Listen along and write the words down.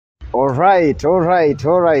All right.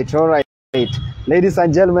 Ladies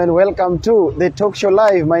and gentlemen, welcome to the talk show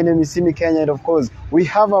live. My name is Simi Kenya, and of course, we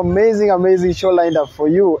have amazing show lined up for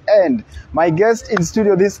you. And my guest in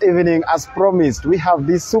studio this evening, as promised, we have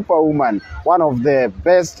this superwoman, one of the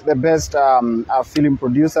best film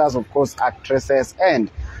producers, of course, actresses, and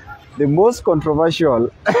the most controversial.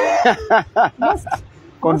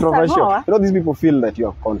 Controversial. You know, these people feel that you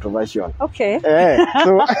are controversial. Okay.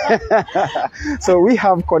 So we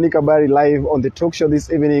have Connie Kabarry live on the talk show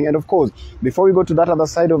this evening. And of course, before we go to that other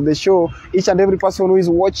side of the show, each and every person who is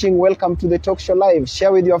watching, welcome to the talk show live.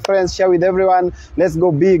 Share with your friends, share with everyone. Let's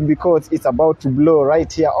go big because it's about to blow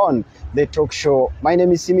right here on the talk show. My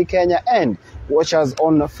name is Simi Kenya, and watch us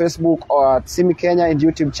on Facebook or at Simi Kenya and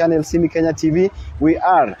YouTube channel Simi Kenya TV. We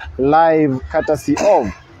are live courtesy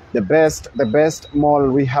of the best mall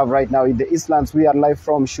we have right now in the Eastlands. We are live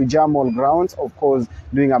from Shujaa Mall grounds, of course,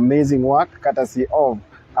 doing amazing work courtesy of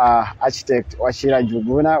architect Wachira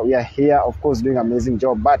Juguna. We are here, of course, doing amazing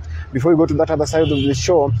job. But before we go to that other side of the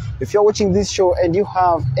show, if you're watching this show and you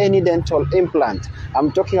have any dental implant,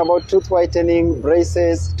 I'm talking about tooth whitening,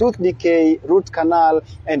 braces, tooth decay, root canal,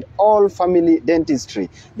 and all family dentistry,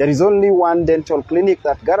 there is only one dental clinic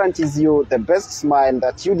that guarantees you the best smile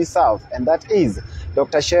that you deserve, and that is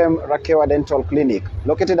Dr. Shem Rakewa Dental Clinic,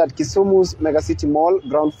 located at Kisumu's Megacity Mall,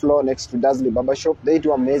 ground floor next to Dazzly Barber Shop. They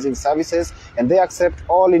do amazing services and they accept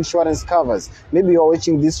all insurance covers. Maybe you're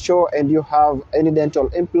watching this show and you have any dental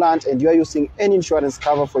implant and you're using any insurance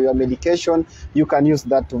cover for your medication, you can use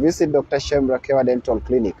that to visit Dr. Shem Rakewa Dental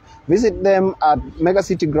Clinic. Visit them at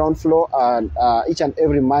Megacity ground floor each and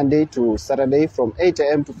every Monday to Saturday from 8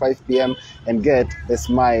 a.m. to 5 p.m. and get the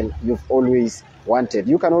smile you've always wanted.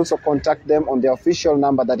 You can also contact them on their official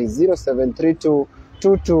number, that is 0732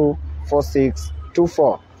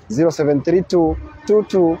 224624. 0732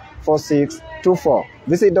 224624.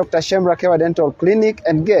 Visit Dr. Shem Rakewa Dental Clinic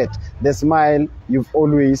and get the smile you've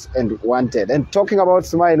always wanted. And talking about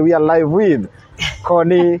smile, we are live with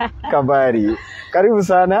Connie Kabarry. Karibu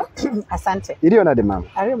sana. Asante. Iriyo na demam.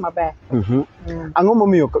 Ariyo maber. Ang'o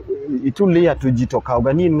momiyo itulia tujitoka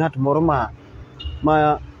ogani ng'at moro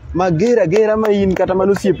magera ma in kata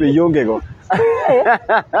mano siepe yonge go.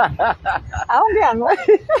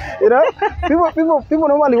 You know, people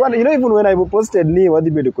normally wonder, you know, even when I posted ni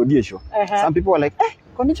wadhi bedo kodie show, some people were like,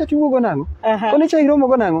 Connie cha tugo nango, Connie cha iromo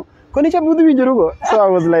go nango, Connie cha budhi winjorugo. So I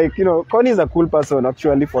was like, you know, Connie is a cool person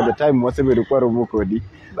actually for the time wasebedo kwa romo kodi.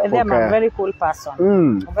 But I'm a very cool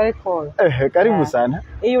person. Very cool. Karibu sana.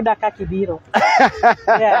 Iyuda kaka ibiro.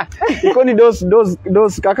 Yeah. Connie those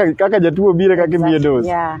kaka jatuo bire kaka miye those.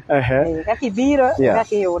 Yeah. Kaka ibiro,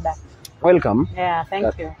 kaka iyuda. Welcome. Yeah,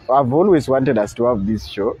 thank you. I've always wanted us to have this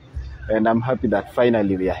show, and I'm happy that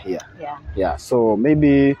finally we are here. Yeah. So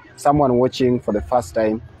maybe someone watching for the first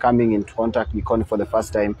time, coming into contact with Connie for the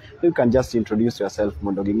first time, you can just introduce yourself.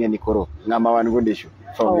 Mondogingeni koro ngama wan godeshu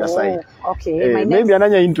from your side. Okay. Maybe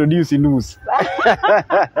ananya introduce news.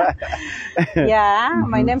 Yeah,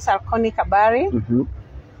 my name's Connie Kabarry.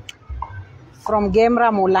 From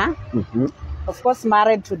Gemra Mula. Of course,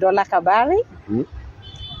 married to Dola Kabarry.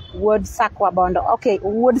 Wood Sakwa Bondo. Okay,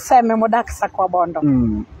 Wood Seme Modak Sakwa Bondo.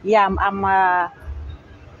 Yeah,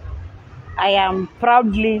 I am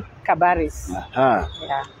proudly Kabarrys. Yeah.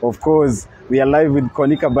 Of course, we are live with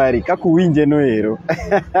Connie Kabarry. Kaku winje no hero.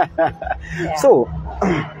 So,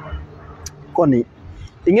 Connie,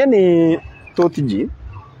 ingeni totiji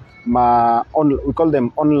we call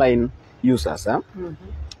them online users.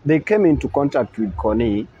 They came into contact with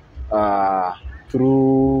Connie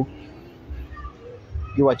through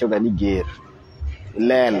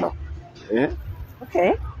Lelo.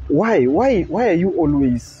 Okay. Why are you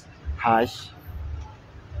always harsh?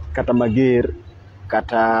 Kata mager,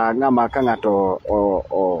 kata ngama kangato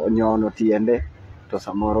o nyono tiende to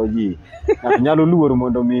samoro ji. Nyalo luoro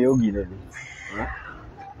mondo mi ogine.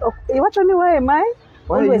 What only why am I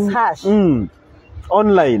always harsh?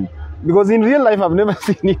 Online. Because in real life I've never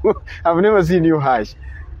seen you harsh.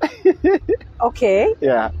 Okay.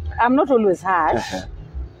 Yeah. I'm not always harsh.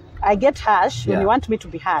 I get harsh when you want me to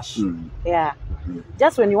be harsh. Yeah.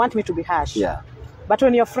 Just when you want me to be harsh. Yeah. But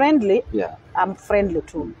when you're friendly, yeah, I'm friendly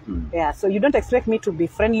too. Yeah. So you don't expect me to be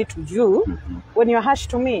friendly to you when you're harsh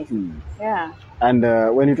to me. Yeah. And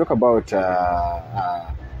when you talk about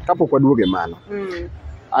kapo kwa duoge mano,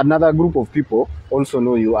 another group of people also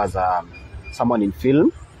know you as someone in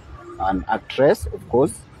film, an actress, of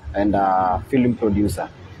course, and a film producer.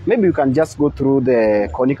 Maybe you can just go through the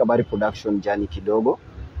Connie Kabarry production journey kidogo,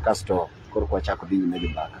 kasto korokwa chako binyi maybe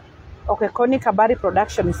back. Okay, Connie Kabarry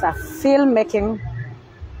production is a filmmaking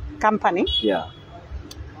company. Yeah.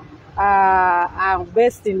 are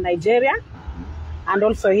based in Nigeria and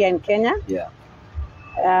also here in Kenya. Yeah.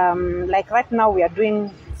 Like right now, we are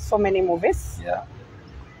doing so many movies. Yeah.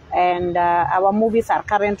 And our movies are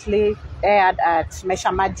currently aired at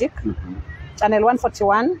Measure Magic, Channel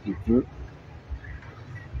 141,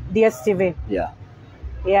 DSTV. Yeah.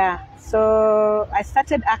 Yeah. So I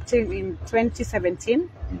started acting in 2017.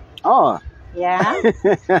 Oh. Yeah.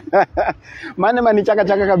 Mane mani chaka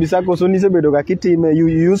kabisa ko so nisebedo ga kitime. You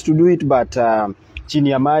used to do it but chini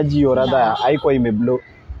ya maji or rather haikuwa imeblow.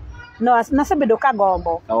 No, nasebedo ka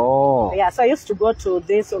gombo. Oh. Yeah, so I used to go to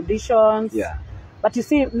these auditions. Yeah. But you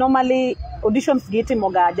see, normally auditions get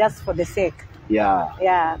moga just for the sake. Yeah.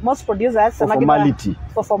 Yeah. Most producers For formality.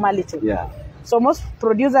 For formality. Yeah. So most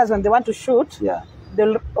producers, when they want to shoot, Yeah.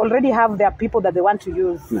 they'll already have their people that they want to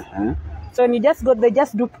use. So when you just go, they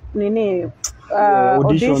just do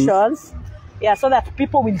auditions. Yeah, so that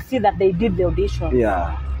people will see that they did the audition.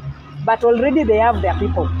 Yeah. But already they have their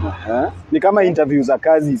people. Ni kama interviews za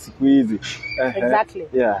kazi siku hizi. Exactly.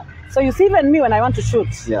 Yeah. So you see, even me when I want to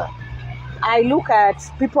shoot, Yeah. I look at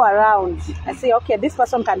people around. I say, okay, this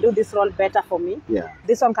person can do this role better for me. Yeah.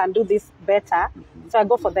 This one can do this better. So I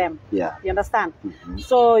go for them. Yeah. You understand?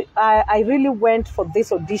 So I really went for these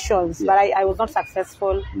auditions, but I was not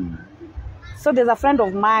successful. So there's a friend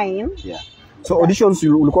of mine. Yeah. So auditions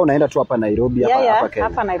ulikuwa unaenda tu hapa Nairobi hapa Kenya?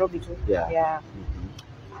 Hapa Nairobi tu. Yeah.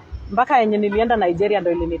 Mpaka yenye nilienda Nigeria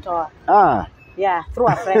ndo ilinitoa. Yeah, through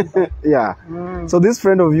a friend. Yeah. So this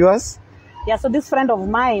friend of yours? Yeah, so this friend of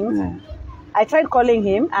mine, I tried calling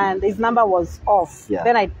him and his number was off. Yeah.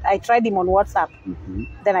 Then I tried him on WhatsApp.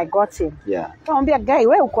 Then I got him. Yeah. Kamwambia, guy,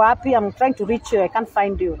 where uko wapi? I'm trying to reach you. I can't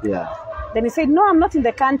find you. Yeah. Then he said, no, I'm not in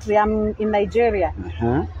the country. I'm in Nigeria.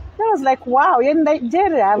 I was like, wow, you're in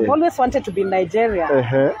Nigeria. I've always wanted to be in Nigeria.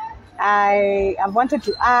 I've wanted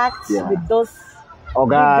to act with those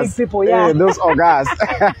big people. Yeah. Those ogas.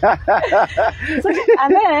 So,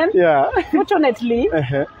 and then, fortunately,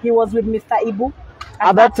 he was with Mr. Ibu.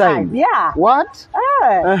 At that time? Yeah. What?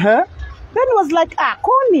 Then he was like,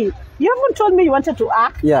 Connie, you haven't told me you wanted to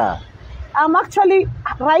act. Yeah. I'm actually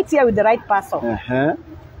right here with the right person.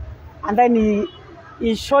 And then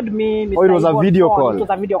he showed me Mr. it was a video call. It was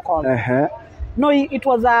a video call. No, it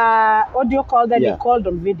was a audio call that he called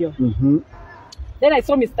on video. Then I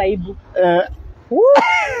saw Mr. Ibu.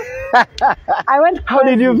 I went crazy. How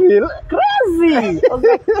did you feel? Crazy. I was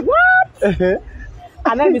like, what?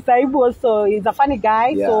 And then Mr. Ibu also, he's a funny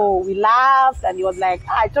guy, so we laughed and he was like,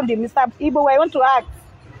 I told him, Mr. Ibu, I want to act.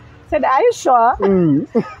 I said, are you sure?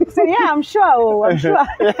 He said, yeah, I'm sure. Oh, I'm sure.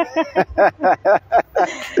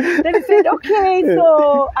 Then he said, okay,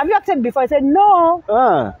 so have you acted before? I said, no.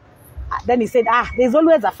 Then he said, there's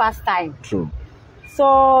always a first time. True.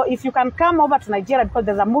 So if you can come over to Nigeria, because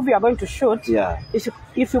there's a movie you're going to shoot,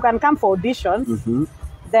 if you can come for auditions,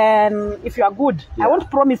 then if you are good, I won't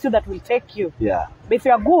promise you that we'll take you. Yeah. But if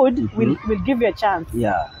you are good, we'll give you a chance.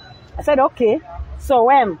 Yeah. I said, okay. So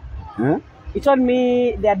when? He told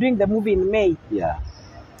me they are doing the movie in May. Yeah.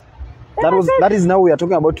 That is now we are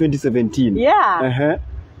talking about 2017. Yeah.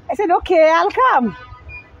 I said, okay, I'll come.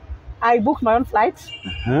 I booked my own flight.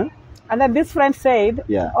 And then this friend said,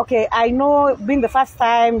 okay, I know being the first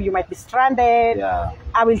time you might be stranded. Yeah.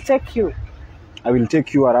 I will take you. I will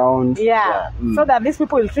take you around. Yeah. So that these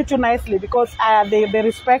people will treat you nicely because they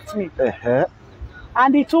respect me.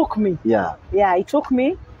 And he took me. Yeah. Yeah, he took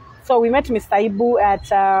me. So we met Mr. Ibu at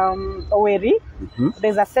Oweri.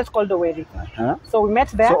 There's a state called Oweri. So we met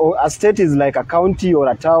there. So a state is like a county or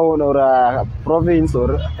a town or a province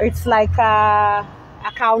or? It's like a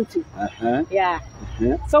county. Yeah.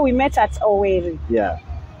 So we met at Oweri. Yeah.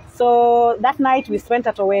 So that night we spent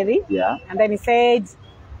at Oweri. Yeah. And then he said,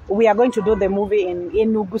 we are going to do the movie in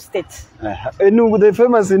Enugu State. Enugu, the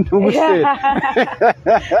famous Enugu State.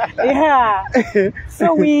 Yeah.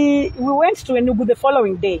 So we went to Enugu the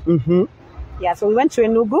following day. Yeah, so we went to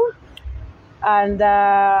Enugu and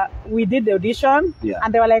we did the audition. Yeah.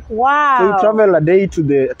 And they were like, wow. So you travel a day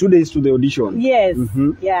to 2 days to the audition? Yes.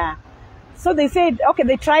 Yeah. So they said, okay,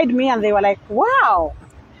 they tried me and they were like, wow.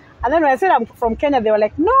 And then when I said I'm from Kenya, they were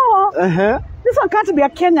like, no, this one can't be a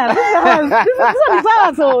Kenyan. This one is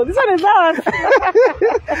ours. So this one is ours.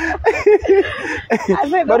 I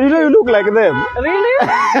said, but you look like them. Really?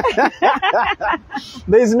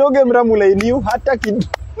 There is no game Ramula in you. Hata kidogo.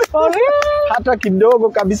 For real? Hata kidogo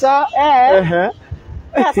kabisa. Yeah,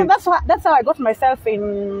 so that's how I got myself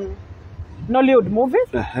in Nollywood movies.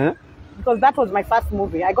 Because that was my first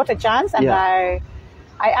movie. I got a chance and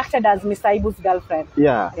I acted as Mr. Ibu's girlfriend.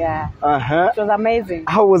 Yeah. Yeah. Uh-huh. It was amazing.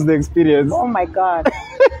 How was the experience? Oh my God.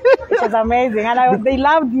 It was amazing. And they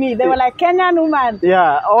loved me. They were like, Kenyan woman.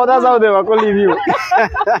 Yeah. Oh, that's how they were calling you.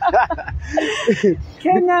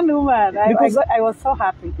 Kenyan woman. I was so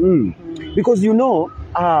happy. Because you know,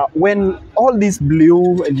 when all this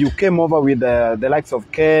blew and you came over with the likes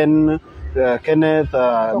of Kenneth,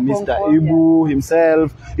 Mr. Ibu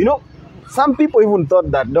himself, you know, some people even thought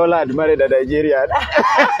that Dola had married a Nigerian.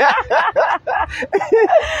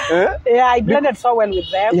 Yeah, I blended so well with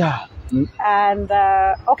them. Yeah. And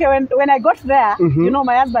okay, when I got there, you know,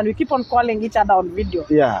 my husband, we keep on calling each other on video.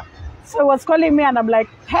 Yeah. So he was calling me and I'm like,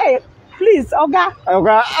 hey, please, Oga.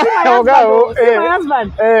 Oga. See my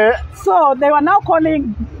husband. So they were now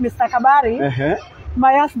calling Mr. Kabarry,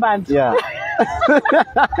 my husband. Yeah.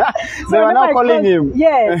 They were now calling him.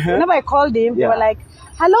 Yes. Whenever I called him, they were like,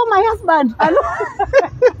 hello, my husband. Hello.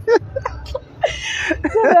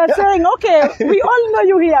 So they're saying, okay, we all know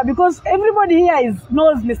you here because everybody here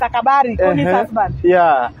knows Mr. Kabarry, Connie's husband.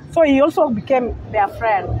 Yeah. So he also became their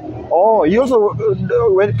friend. Oh, he also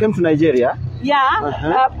came to Nigeria?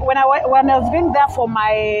 Yeah. When I was going there for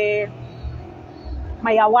my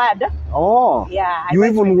award. Oh. Yeah. You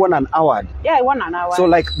even won an award? Yeah, I won an award. So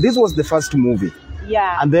like this was the first movie?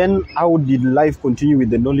 Yeah. And then how did life continue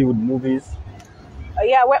with the Nollywood movies?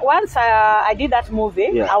 Yeah, once I did that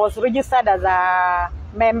movie, I was registered as a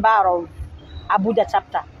member of Abuja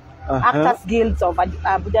chapter, Actors Guild of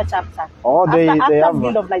Abuja chapter. Oh, they have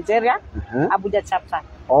Guild of Nigeria, Abuja chapter.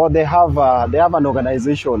 Oh, they have an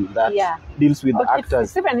organization that deals with actors.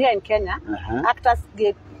 It's even here in Kenya, Actors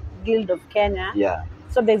Guild of Kenya. Yeah.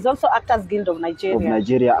 So there's also Actors Guild of Nigeria. Of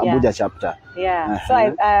Nigeria, Abuja chapter. Yeah.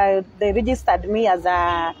 So they registered me as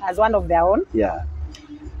one of their own. Yeah.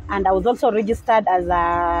 And I was also registered as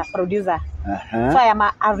a producer. So I am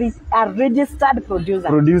a registered producer.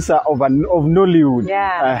 Producer of Nollywood.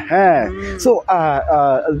 Yeah. So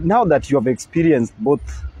now that you have experienced both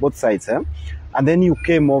sides, and then you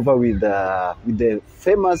came over with the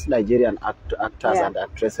famous Nigerian actors and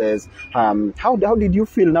actresses. How did you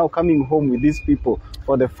feel now coming home with these people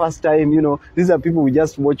for the first time? You know, these are people we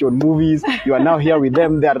just watch on movies. You are now here with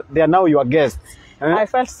them. They are now your guests. I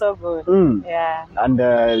felt so good. Yeah. And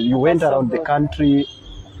you went around the country.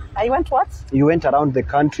 I went what? You went around the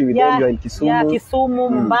country with them. You're in Kisumu. Yeah,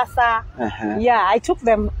 Kisumu, Mombasa. Yeah, I took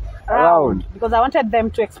them around because I wanted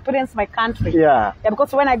them to experience my country. Yeah.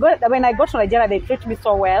 Because when I go to Nigeria, they treat me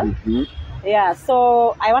so well. Yeah,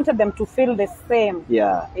 so I wanted them to feel the same.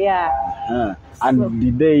 Yeah. Yeah. And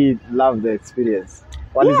did they love the experience?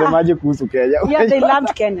 Yeah, they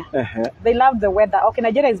loved Kenya. They loved the weather. Okay,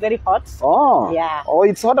 Nigeria is very hot. Oh. Yeah. Oh,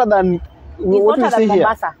 it's hotter than what we see here.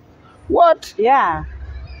 Mombasa. What? Yeah.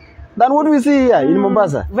 Than what we see here in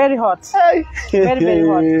Mombasa? Very hot. Hey. Very,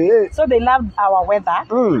 very hot. So they loved our weather.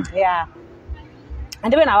 Yeah.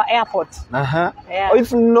 And even our airport. Yeah. Oh,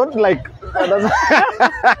 it's not like...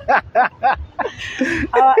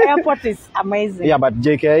 Our airport is amazing. Yeah, but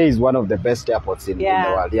JKI is one of the best airports in the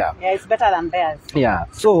world. Yeah. Yeah, it's better than theirs. Yeah.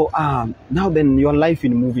 So now then your life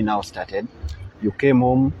in movie now started. You came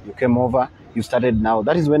home, you came over, you started now.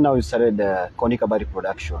 That is when now you started the Connie Kabarry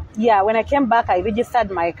production. Yeah, when I came back, I registered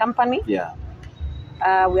my company. Yeah.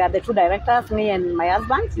 We are the two directors, me and my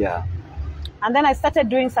husband. Yeah. And then I started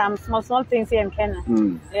doing some small things here in Kenya.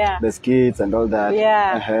 Yeah. The skits and all that.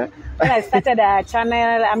 Yeah. Then I started a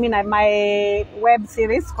channel, my web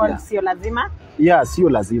series called Sio Lazima. Yeah, Sio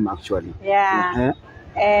Lazima actually. Yeah.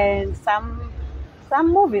 And some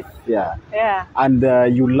movies. Yeah. Yeah. And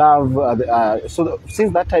you love, so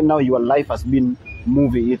since that time now your life has been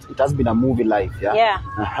movie, it has been a movie life, yeah? Yeah.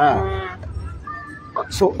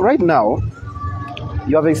 So right now,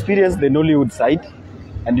 you have experienced the Nollywood side,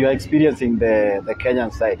 and you are experiencing the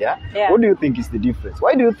Kenyan side, yeah? What do you think is the difference?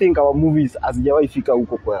 Why do you think our movies hazijawahi fika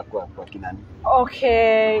huko kwa kinani?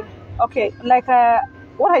 Okay, like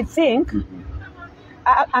what I think,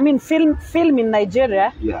 film in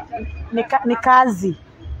Nigeria, ni kazi,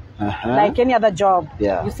 like any other job.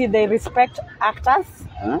 You see, they respect actors,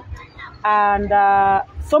 and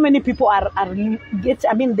so many people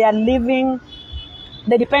they are living.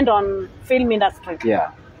 They depend on film industry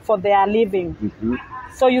for their living.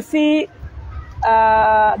 So you see,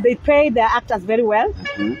 they pay their actors very well.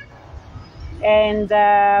 And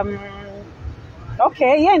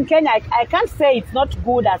here in Kenya, I can't say it's not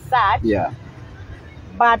good as such. Yeah.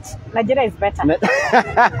 But Nigeria is better.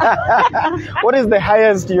 What is the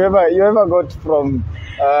highest you ever got from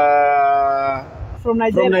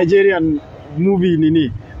Nigerian movie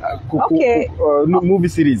nini? Okay. Movie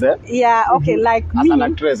series, eh? Yeah, okay, like as me. As an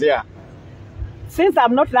actress, yeah. since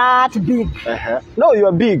I'm not that big. No, you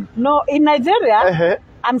are big. No, in Nigeria,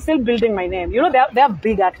 I'm still building my name. You know, they have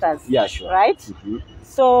big actors. Yeah, sure. Right?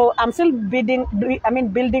 So I'm still building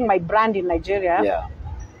my brand in Nigeria. Yeah.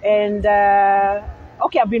 And,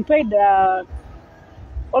 okay, I've been paid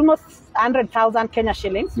almost 100,000 Kenya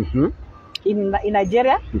shillings in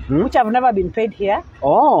Nigeria, which I've never been paid here.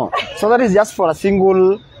 Oh, so that is just for a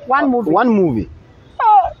single... One movie. One movie.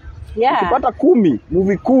 Yeah. Ukipata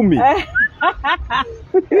movie kumi.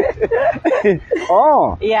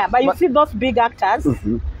 Oh. Yeah, but you see those big actors,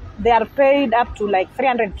 they are paid up to like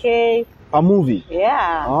 300K. A movie?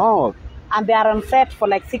 Yeah. Oh. And they are on set for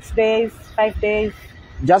like 6 days, 5 days.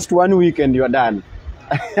 Just 1 week and you're done.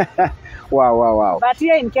 Wow. But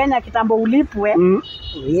here in Kenya, kitambo ulipwe.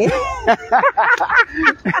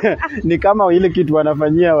 Ni kama ile kitu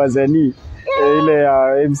wanafanyia wasanii.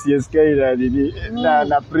 Ile MCSK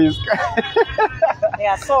na Priska.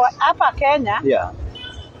 Yeah, so hapa Kenya,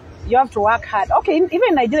 you have to work hard. Okay, even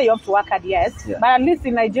in Nigeria you have to work hard, yes. Yeah. But at least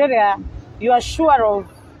in Nigeria, you are sure of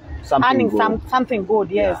earning something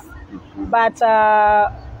good, yes. Yeah. But,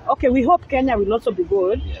 okay, we hope Kenya will also be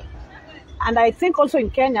good. Yeah. And I think also in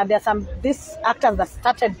Kenya, there are these actors that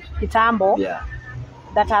started kitambo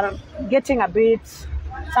that are getting a bit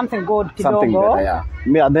something good. Something better, yeah.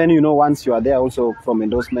 Then, you know, once you are there also from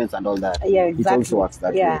endorsements and all that, it also works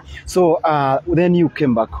that way. So then you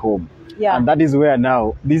came back home. Yeah. And that is where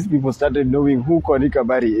now these people started knowing who Connie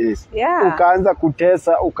Kabarry is. Yeah. Ukaanza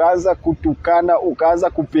kutesa, ukaanza kutukana, ukaanza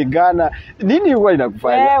kupigana. Nini huwa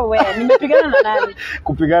inakufanya? Wewe, nimepigana na nani?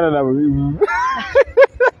 Kupigana na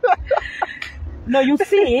No, you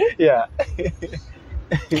see? Yeah.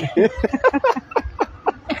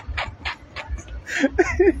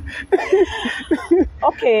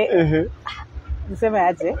 Okay.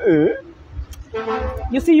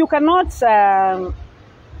 You see, you cannot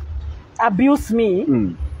abuse me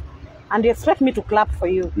and expect me to clap for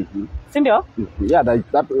you. Sindio? Yeah,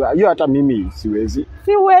 that you hata mimi siwezi.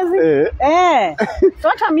 Siwezi? So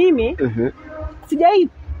hata mimi sijai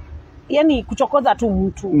yani kuchokoza tu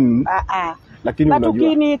mtu. Lakini unajua. But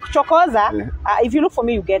ukini kuchokoza, if you look for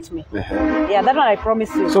me, you get me. Yeah, that one I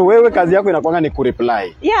promise you. So wewe kazi yako inakuanga ni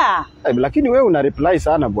kureply. Yeah. Lakini wewe una reply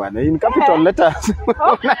sana bwana. In capital letters.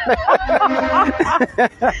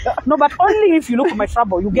 No, but only if you look for my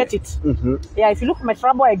trouble, you get it. Yeah, if you look for my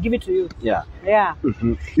trouble, I give it to you. Yeah. Yeah.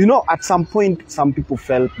 You know, at some point, some people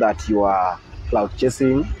felt that you are clout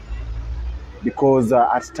chasing because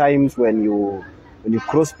at times when you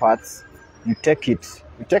cross paths, you take it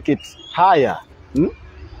higher.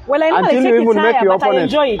 Well, I know until I take you even it make higher, your but opponent. I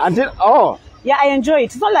enjoy it. Yeah, I enjoy it.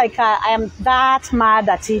 It's not like I am that mad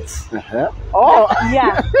at it.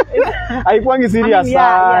 Yeah. Haikuangi serious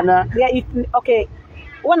sana. Yeah, okay.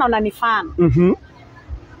 Unaona ni fan.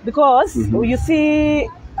 Because you see,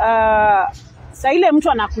 saa ile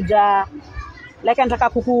mtu anakuja like anataka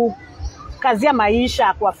kukukazia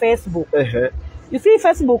maisha kwa Facebook. You see,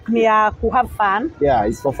 Facebook ni ya to have fun. Yeah,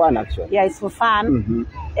 it's for fun actually. Yeah, it's for fun.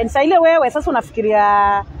 And saa ile wewe sasa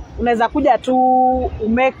unafikiria unaweza kuja tu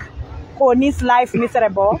make Connie's life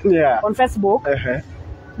miserable on Facebook.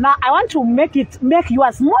 Now I want to make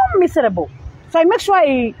yours more miserable. So I make sure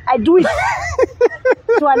I do it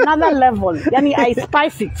to another level. Yani I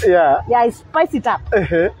spice it. Yeah, I spice it up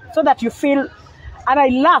so that you feel. And I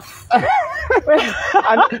laugh.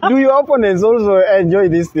 And do your opponents also enjoy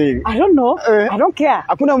this thing? I don't know. I don't care.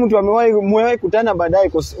 Hakuna mtu amewahi kutana baadaye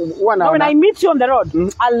because when I meet you on the road,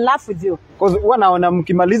 I'll laugh with you. Because wanaona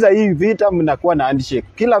mkimaliza hii vita mnakuwa na handshake.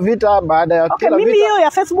 Kila vita baada ya kila vita. Mimi hiyo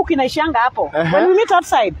ya Facebook inaishianga hapo. When we meet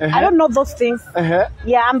outside, I don't know those things.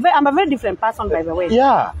 Yeah, I'm a very different person by the way.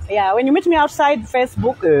 Yeah. Yeah, when you meet me outside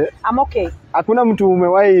Facebook, I'm okay. Hakuna mtu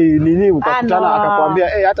umewahi nini ukakutana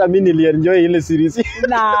akakwambia hata mimi nilienjoy ile series.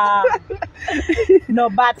 Nah. No,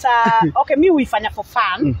 but okay, me we fanya for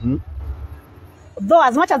fun. Though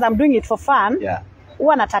as much as I'm doing it for fun,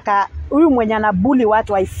 huwa nataka huyu mwenye anabully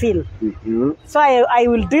watu I feel. So I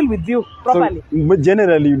will deal with you properly. So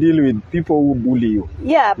generally you deal with people who bully you.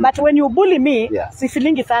 Yeah, but when you bully me, si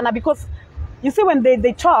feelingi sana because you see when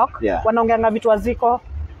they talk, wanaongeanga vitu waziko.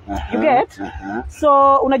 You get?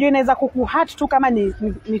 So unajua inaweza kukuhurt tu kama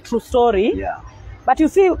ni true story. But you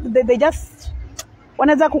see they just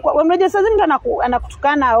wanaweza unajua sasa mtu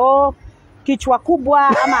anakutukana kichwa kubwa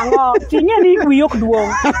ama ngo tinyeni uyok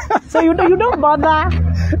duong. So you don't bother.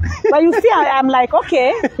 But you see I'm like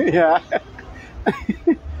okay. Yeah.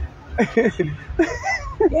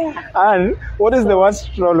 And what is the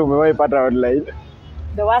worst troll umewahi pata online?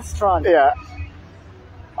 The worst troll? Yeah.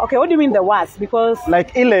 Okay, what do you mean the worst? Because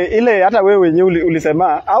like ile hata wewe wenyewe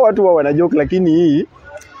ulisema hao watu wao wana joke lakini hii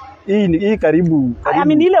hii karibu. I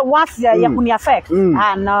mean ile worse ya kuni affect.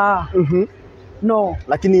 No. No.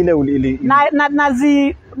 Lakini ile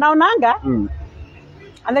naonanga.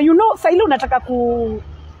 And then you know saa ile unataka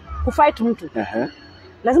kufight mtu.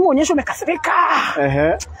 Lazima uonyeshe umekasirika.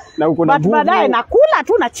 Na uko na nguvu. But baadaye nakula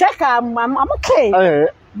tu nacheka, I'm okay.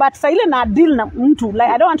 But saa ile na deal na mtu,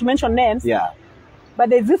 like I don't want to mention names. Yeah. But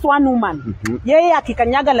there's this one woman. Yeye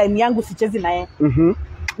akikanyaga line yangu sichezi na yeye.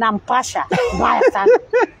 Na mpasha mbaya sana.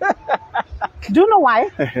 Do you know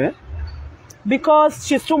why? Because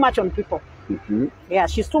she's too much on people. Yeah,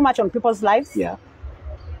 she's too much on people's lives. Yeah.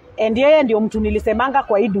 And yeye ndio mtu nilisemanga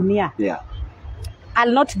kwa hii dunia. Yeah.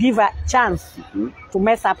 I'll not give a chance to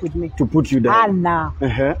mess up with me. To put you down. No.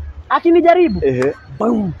 Akinijaribu.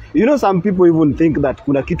 Boom. You know, some people even think that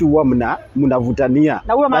kuna kitu huwa mnavutania.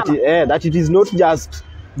 That it is not just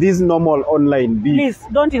this normal online beef. Please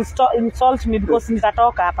don't insult me because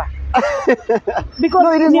nitatoka hapa.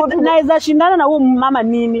 Because naweza shindana na huyo mama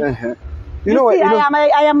nini. You know,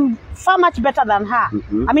 I am far much better than her.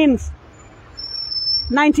 I mean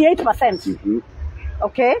 98%.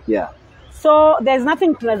 Okay? Yeah. So there's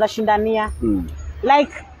nothing tunaweza shindania.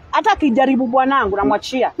 Like hata kijaribu bwanangu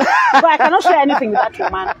namwachia. But I cannot share anything with that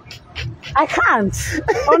woman. I can't,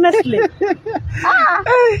 honestly.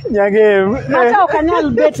 Nyagem. Macha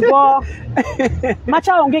okanyal bet go.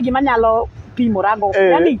 Macha ongegi manyalo pimorago.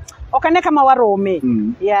 Yani okane kama warome.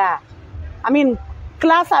 Yeah. I mean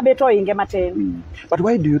class abeto inge maten. But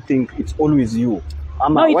why do you think it's always you?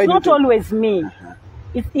 No, it's not always me.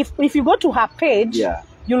 If you go to her page,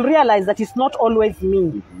 you'll realize that it's not always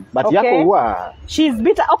me. But okay? She's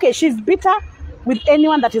bitter. Okay, she's bitter with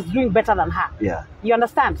anyone that is doing better than her. Yeah. You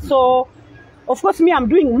understand? So, of course, me, I'm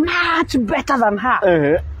doing much better than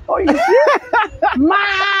her. Oh, you see?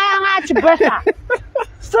 Much better.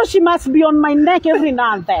 So she must be on my neck every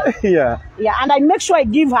now and then. Yeah. Yeah, and I make sure I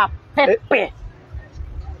give her pepe.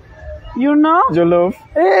 You know? Jollof.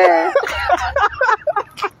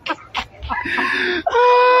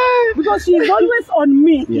 Because she's always on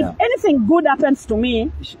me. If anything good happens to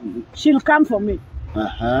me, she'll come for me.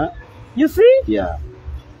 You see? Yeah.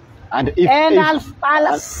 And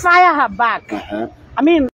I'll fire her back. I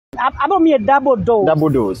mean, about me a double dose. Double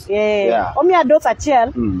dose. Yeah. Or me a dose at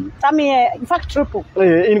chill. Tell me, in fact, triple.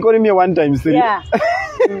 In calling me one time, see? Yeah.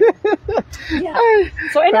 Yeah.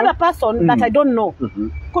 So any other person that I don't know,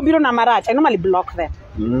 could be on a marriage, I normally block them.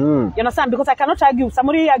 You understand? Because I cannot argue.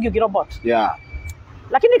 Somebody argue with robot. Yeah.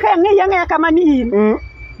 Lakini kaya nge kama ni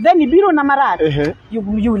then ibiro na maraj, you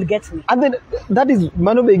will get me. And then that is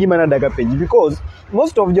manobegi manadaga page because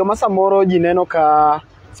most of your masamoro jineno ka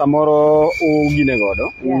samoro ugine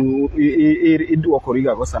godo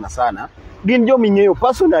idwokoriga go sana gin jo mingeyo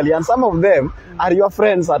personally, and some of them are your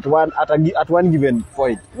friends at one given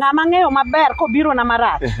point. Na mangeyo maber ko biro na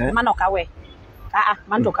maraj manokawe.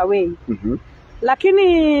 Man took away.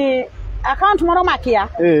 Lakini account moro makia.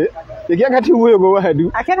 Ikia kati uwe go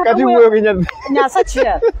wadu. Kati uwe go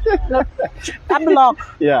NYasachia. I block.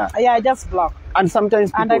 Yeah. Yeah, I just block. And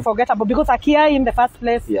sometimes people, and I forget about because Akia in the first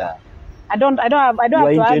place. Yeah. I don't have to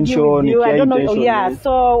argue with you. I don't know. Yeah.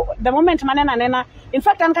 So the moment manena nena. In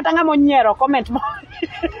fact, ankatanga monyero comment mo.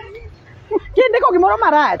 Kiende ko gimoro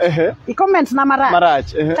marach. I comment na marach.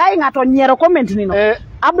 Marach. Tai ngato nyero comment nino.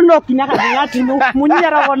 Ablock nyaka ngati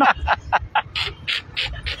munyero gono.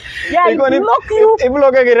 Yeah, I block you. I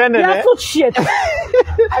block again. Yeah, so shit.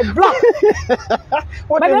 I block.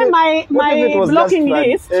 But then my blocking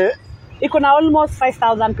list, it could almost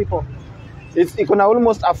 5,000 people. It could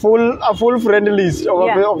almost a full friend list of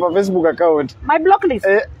a Facebook account. My block list.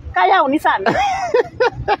 Kaya unisan.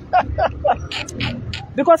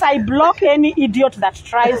 Because I block any idiot that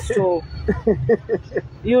tries to,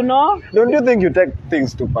 you know. Don't you think you take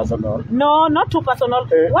things too personal? No, not too personal.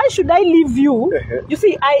 Why should I leave you? You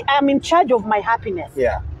see, I am in charge of my happiness.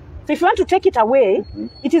 Yeah. So if you want to take it away,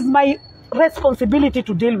 it is my responsibility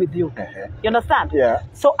to deal with you. You understand? Yeah.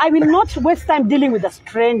 So I will not waste time dealing with a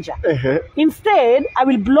stranger. Instead, I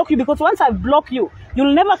will block you because once I block you,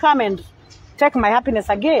 you'll never come and take my happiness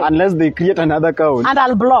again. Unless they create another account. And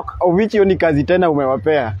I'll block. Of which you kazi tena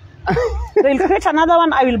umewapea. They'll create another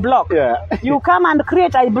one, I will block. Yeah. You come and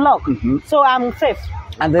create, I block. So I'm safe.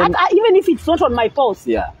 And then even if it's not on my post.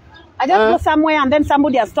 Yeah. I just go somewhere and then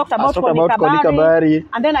somebody has talked about Connie Kabarry.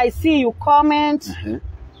 And then I see you comment.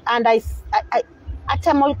 And I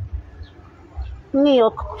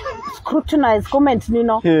scrutinize comment, you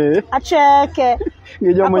know. I check.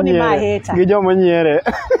 Gijo monyere.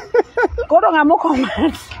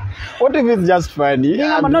 What if it's just funny?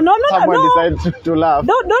 No. Someone decides to laugh.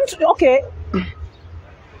 Don't. Okay.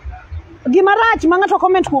 Gimarach mangato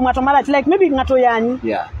comment ku ngato marach, like maybe ngato yani.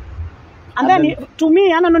 Yeah. And then to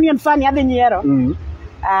me, I don't know funny other nyero.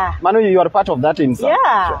 Manu, you are part of that inside.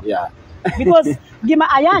 Yeah. Because gima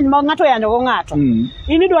ayan mo ngato yanyo go ngato.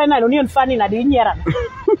 Ini do na no funny na di nyera.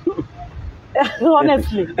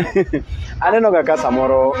 Honestly. Aneno kaka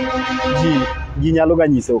samoro ji nyalo ga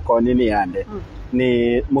nyiso koni ni ande.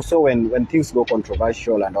 Ni most when things go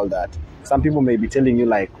controversial and all that. Some people may be telling you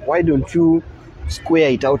like, why don't you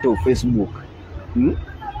square it out of Facebook?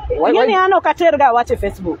 Why ano katerga watch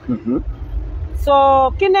Facebook?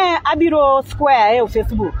 So kine abiro square of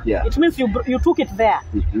Facebook. It means you took it there.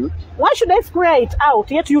 Why should I square it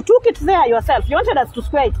out? Yet you took it there yourself. You wanted us to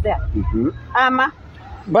square it there.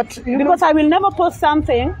 But because I will never post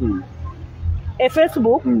something a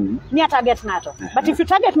Facebook near target nato. But if you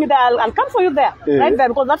target me there, I'll come for you there, right there,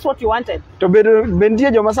 because that's what you wanted. To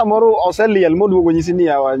bendia jo masa moro oseli el modu go nyisini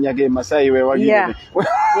ya wanyage Masai we wagi.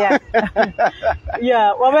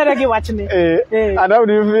 Yeah, wabere watch me. And how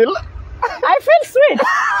do you feel? I feel sweet.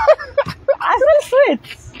 I feel sweet.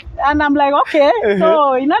 And I'm like, okay,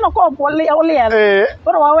 so inano ko only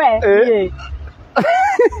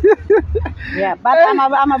yeah, but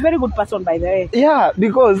I'm a very good person, by the way. Yeah,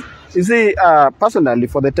 because you see, personally,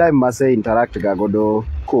 for the time Masai interact gagodo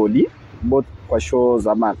Kodi, both kwa shows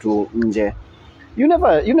amatu nje, you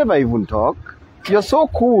never even talk. You're so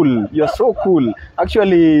cool. You're so cool.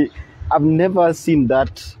 Actually, I've never seen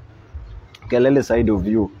that kelele side of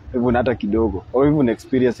you, even hata kidogo, or even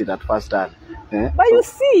experience it at first hand. But you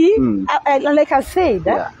see, like I said,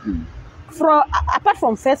 apart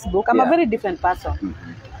from Facebook, I'm a very different person.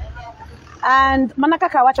 And manaka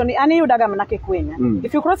kawacho ni ani udaga manake kwenya.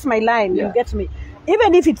 If you cross my line, you get me.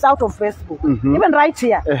 Even if it's out of Facebook, even right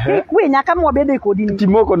here, kwenya kama wabede kodini.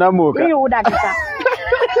 Timoko na moka. Hiyo udaga ka.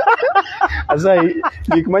 Asai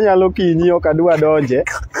gikmanya loki nyo kadua donje.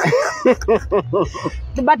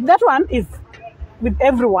 But that one is with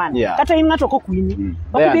everyone. Kata ingato ko kwini.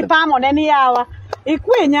 Bakubi pam on any hour. Hey,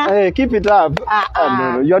 keep it up.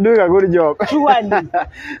 No, you're doing a good job.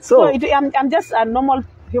 So I'm just a normal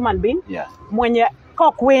human being. When you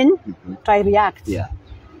cock win, I react.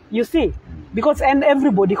 You see, because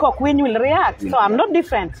everybody cock win will react. So I'm not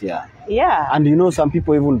different. And you know, some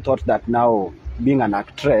people even thought that now being an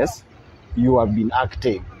actress, you have been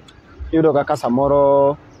acting. You know, kaka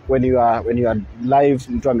samoro when you are live,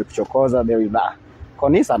 mtu amekuchokoza, they will be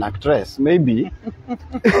Connie's an actress, maybe.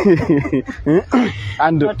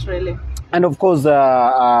 And not really. And of course,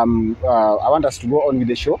 I want us to go on with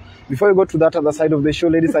the show. Before we go to that other side of the show,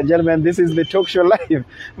 ladies and gentlemen, this is the Talk Show Live.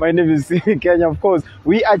 My name is Kenya. Of course,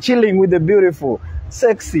 we are chilling with the beautiful,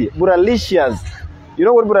 sexy, buralicious. You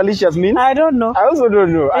know what buralicious means? I don't know. I also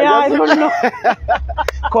don't know. I don't know.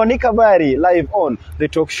 Connie Kabarry, live on the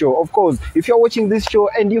Talk Show. Of course, if you're watching this show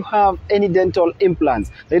and you have any dental implants,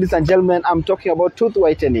 ladies and gentlemen, I'm talking about tooth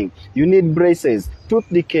whitening. You need braces, tooth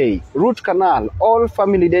decay, root canal, all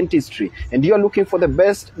family dentistry, and you're looking for the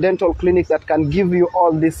best dental clinic that can give you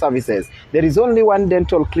all these services. There is only one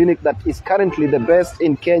dental clinic that is currently the best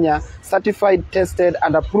in Kenya, certified, tested,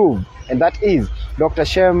 and approved, and that is Dr.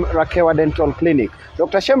 Shem Rakewa Dental Clinic.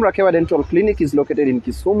 Dr. Shem Rakewa Dental Clinic is located in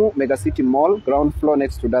Kisumu, Mega City Mall, ground floor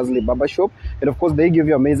next to Dazzly Barber Shop. And of course, they give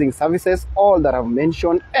you amazing services, all that I've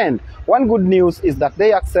mentioned. And one good news is that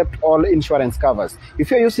they accept all insurance covers. If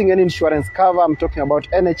you're using any insurance cover, I'm talking about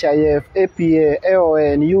NHIF, APA,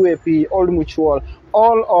 AON, UAP, Old Mutual,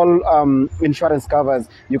 all insurance covers,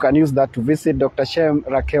 you can use that to visit Dr. Shem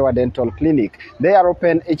Rakewa Dental Clinic. They are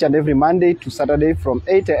open each and every Monday to Saturday from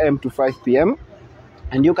 8 a.m. to 5 p.m.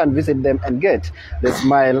 And you can visit them and get the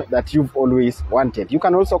smile that you've always wanted. You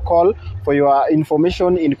can also call for your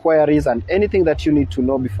information, inquiries, and anything that you need to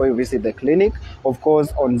know before you visit the clinic. Of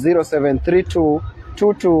course, on 0732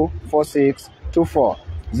 224624.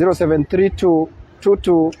 0732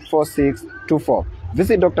 224624.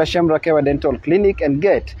 Visit Dr. Shem Rakewa Dental Clinic and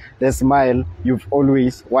get the smile you've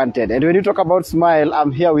always wanted. And when you talk about smile,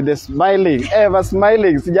 I'm here with the smiling, ever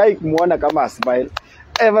smiling. Sijai kumuona kama smile.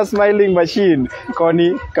 Ever smiling machine,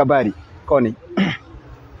 Connie Kabarry. Connie,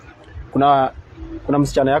 kuna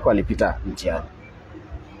msichana yako alipita mtihani.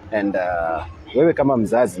 And wewe kama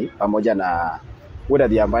mzazi pamoja na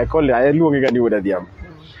Udadhiam, I call it Udadhiam.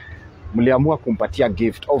 Mliamua kumpatia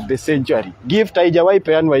gift of the century. Gift haijawahi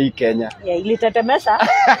peanwa hii Kenya. Yeah, ilitetemesha.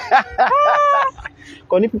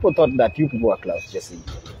 Connie, people thought that you people were class, Jesse.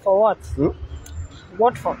 For what?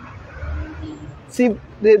 What for? See,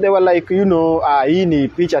 they were like, you know, hii ni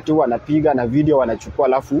picha tu wanapiga na video wanachukua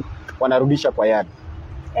alafu wanarudisha kwa yard.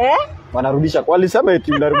 Wanarudisha kwa walisema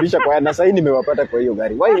eti wanarudisha kwa yard na sasa nimewapata kwa hiyo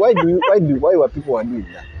gari. Why were people doing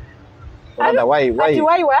that? Or rather, why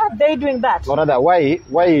were they doing that? Or rather,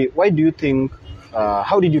 why do you think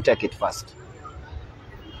how did you take it first?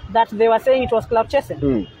 That they were saying it was clout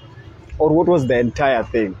chasing. Or what was the entire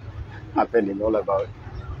thing happening all about?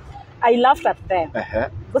 I laughed at them.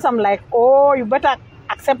 Because I'm like, oh, you better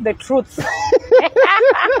accept the truth.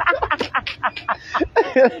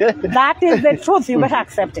 That is the truth. You better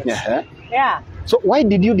accept it. Yeah. So why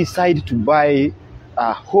did you decide to buy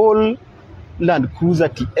a whole Land Cruiser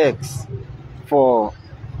TX for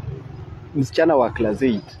msichana wa class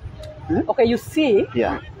 8? Okay, you see,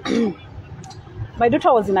 my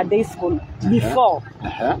daughter was in a day school before.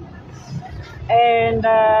 And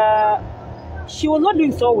she was not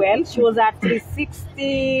doing so well. She was at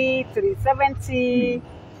 360, 370.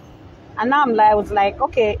 And now I was like,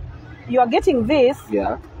 okay, you are getting this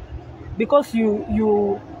because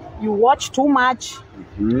you watch too much,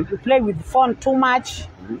 you play with the phone too much,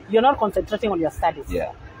 you're not concentrating on your studies.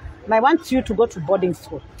 And I want you to go to boarding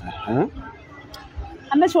school.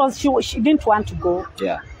 And then she didn't want to go.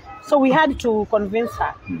 So we had to convince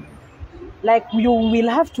her. Like, you will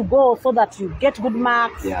have to go so that you get good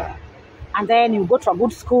marks. And then you go to a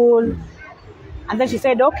good school. And then she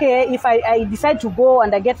said, okay, if I decide to go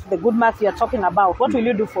and I get the good marks you're talking about, what will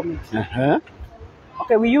you do for me?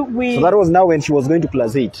 Okay, so that was now when she was going to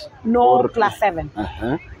class 8? No, or class 7.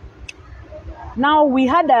 Now we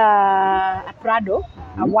had a Prado,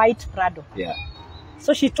 a white Prado.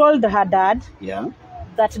 So she told her dad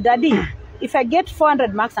that, Daddy, if I get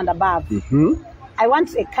 400 marks and above, I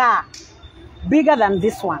want a car bigger than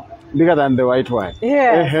this one. Bigger than the white one?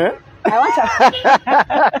 Yeah. I want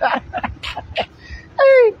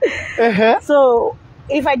a... So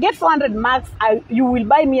if I get 400 marks, you will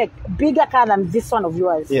buy me a bigger car than this one of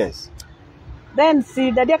yours. Yes. Then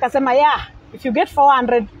see, Daddy akasema, yeah, if you get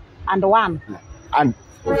 401. And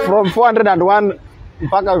from 401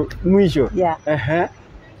 mpaka mwisho.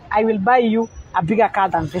 I will buy you a bigger car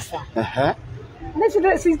than this one. And then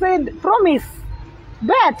she said, promise,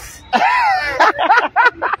 bet.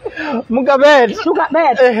 Muka bet.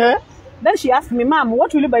 Then she asked me, Mom,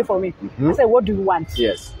 what will you buy for me? I said, what do you want?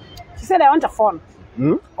 She said, I want a phone.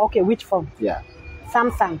 Okay, which phone?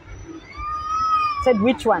 Samsung. I said,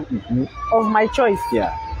 which one? Of my choice.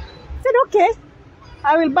 I said, okay,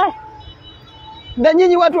 I will buy. Na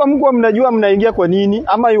nyinyi watu hamkuwa mnajua mnaingia kwa nini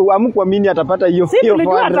ama hamkuamini atapata hiyo 400.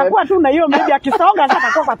 Tulijua atakuwa tu na hiyo maybe akisonga sasa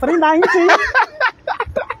atakuwa kwa 390.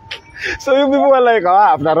 So you people were like,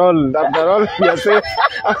 after all, you say.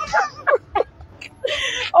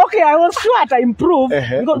 Okay, I was sure to improve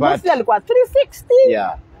because mostly alikuwa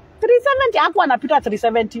 360. 370 hapo anapita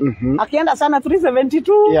 370. Akienda sana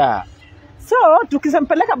 372. So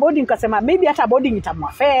tukisempeleka boarding kasema maybe hata boarding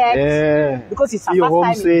itamwaffect because it's a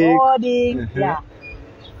first time in boarding.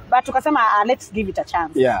 But tukasema let's give it a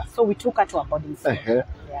chance. So we took her to a boarding school.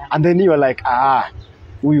 And then you were like,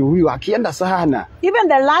 huyu akienda sana. Even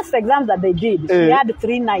the last exams that they did, she had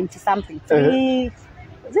 390 something.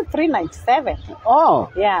 Is it 397?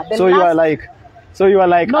 So you were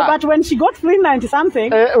like, no, but when she got 390 something,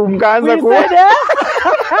 mkaanza we said,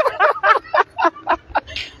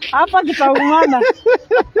 hapa kitaumana.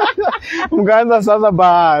 Mkaanza sasa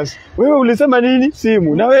bas. Wewe ulisema nini?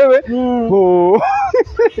 Simu. Na wewe?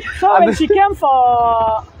 So when she came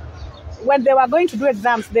when they were going to do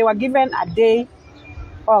exams, they were given a day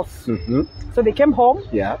off. So they came home.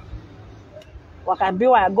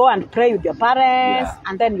 Wakaambiwa, go and pray with your parents,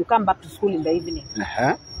 and then you come back to school in the evening.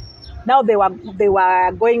 Now they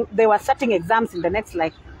were starting exams in the next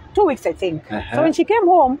 2 weeks, I think. So when she came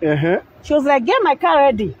home, she was like, get my car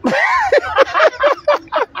ready.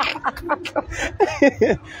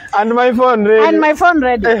 And my phone ready. And my phone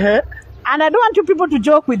ready. And I don't want you people to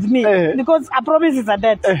joke with me because I promise it's a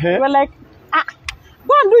debt. We were like,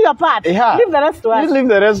 go and do your part. Leave the rest to us. Leave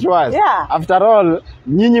the rest to us. After all,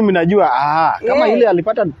 nyinyi mnajua kama ile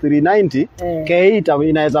alipata 390, K8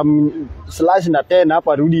 inaweza slash na 10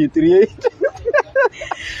 hapa rudi 38.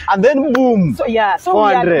 And then boom. So we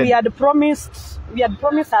had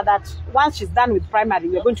promised her that once she's done with primary,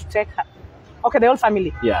 we are going to take her, the whole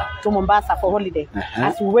family, to Mombasa for holiday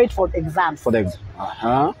as we wait for exams. For the exam.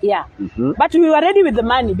 But we were ready with the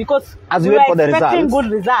money because as we were expecting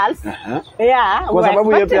good results. Kwa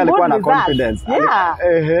sababu yeye pia alikuwa na confidence.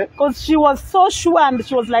 Because she was so sure and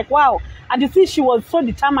she was like, wow. And you see, she was so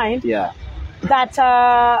determined that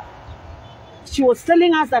she was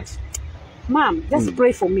telling us that, Mom, just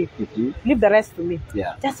pray for me. Leave the rest to me.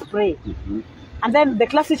 Just pray. And then the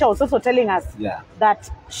class teacher was also telling us that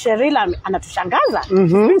Cheryl anatushangaza.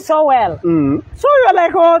 She's doing so well. So we were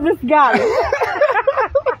like, oh, this girl.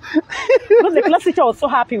 But the class teacher was so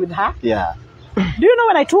happy with her. Do you know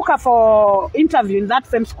when I took her for interview in that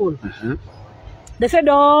same school? They said,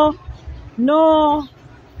 oh, no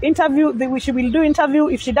interview. She will do interview.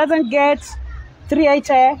 If she doesn't get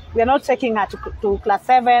 380, we are not taking her to class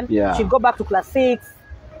 7. Yeah. She'll go back to class 6.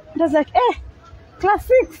 It was like, class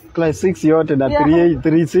 6. Class 6 yote na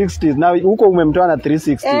 360. Now huko umemtoa na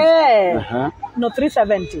 360. No,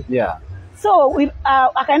 370. Yeah. So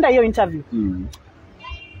akaenda hiyo interview.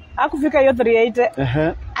 Akufika hiyo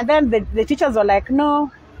 380. And then the teachers were like,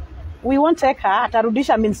 no, we won't take her.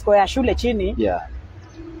 Atarudisha mean score ya shule chini. Yeah.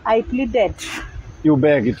 I pleaded. You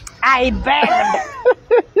begged. I begged.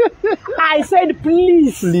 I said,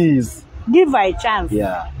 please give her a chance.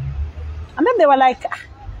 Yeah. And then they were like,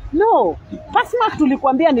 no, pass mark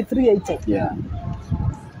tulikuambia ni 380. Yeah.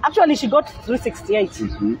 Actually, she got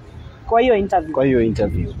 368. Kwa hiyo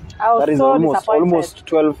interview. I was that is so almost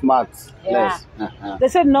 12 marks less. They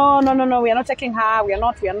said, no, we are not taking her. We are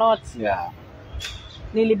not. Yeah.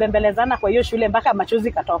 Nilibembelezana kwa hiyo shule mpaka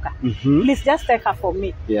machozi katoka. Please just take her for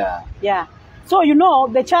me. Yeah. Yeah. So,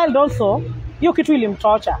 the child also, hiyo kitu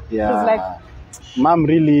ilimtorture. Yeah. It was like, Mom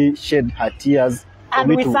really shed her tears.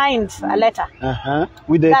 And we signed a letter.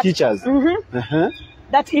 With the teachers.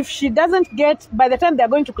 That if she doesn't get, by the time they are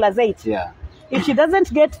going to class 8, if she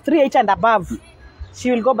doesn't get 380 and above,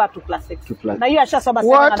 she will go back to class 6. Now you are just over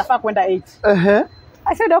 7 and anafaa kwenda 8.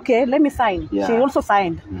 I said, okay, let me sign. Yeah. She also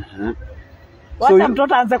signed. So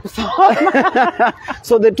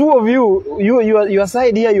so the two of you, your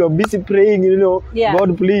side here, you are busy praying,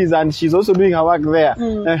 God please, and she's also doing her work there.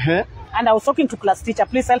 And I was talking to class teacher,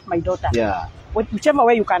 please help my daughter. Yeah. Whichever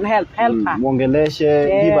way you can help her. Mwongeleshe,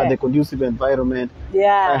 give her the conducive environment.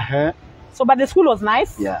 Yeah. So, but the school was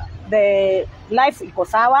nice. Yeah. The life iko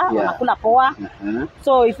sawa, wanakula poa.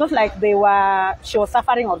 So it's not like she was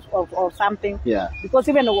suffering or something. Yeah. Because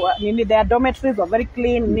even their dormitories were very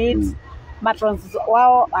clean, neat. Matrons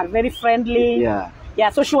are very friendly. Yeah.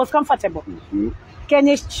 So she was comfortable.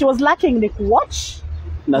 Kenye she was lacking the watch.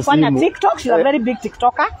 Kufanya TikTok. She's a very big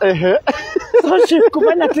TikToker. So she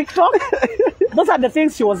kufanya TikTok. Those are the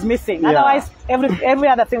things she was missing. Otherwise, every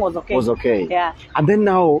other thing was okay. Yeah. And then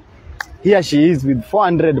now, here she is with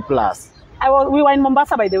 400 plus. We were in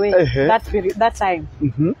Mombasa, by the way, that time.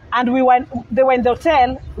 And they were in the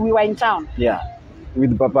hotel. We were in town. Yeah.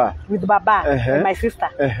 With Baba. And my sister.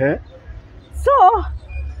 So,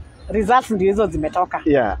 results ndio hizo zimetoka.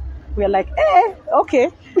 Yeah. We are like, okay.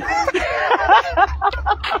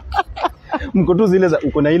 Mko tu zile za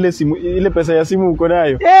uko na ile pesa ya simu uko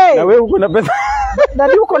nayo. Na wewe uko na pesa.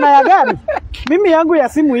 Dadi uko na ya gani? Mimi yangu ya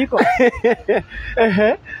simu iko.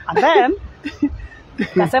 And then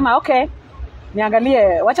nasema okay.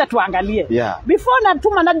 Wacha tuangalie. Yeah. Before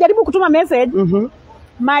najaribu kutuma message.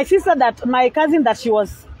 My cousin that she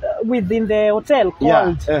was within the hotel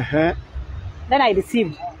called. Then I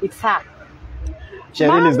received, it's her.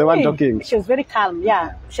 Cheryl is the one talking. She was very calm.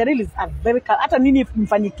 Yeah. Cheryl is very calm. Hata nini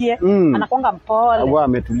mfanyikie, anakuanga mpole. Awa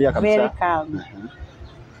ametulia kabisa. Very calm.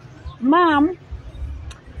 Mom,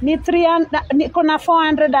 niko na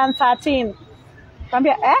 413.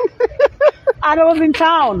 Kambia, And I was in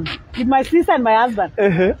town with my sister and my husband.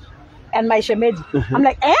 And my shemeji. I'm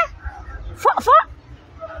like,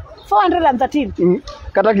 413.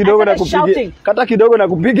 Kata kidogo na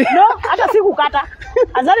kupige. No, hata sikukata.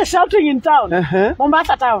 I started shouting in town.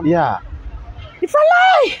 Mombasa town. Yeah. It's a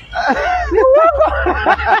lie.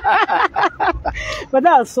 But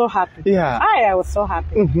I was so happy. Yeah. I was so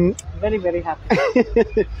happy. Very, very happy.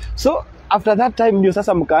 So, after that time, ndio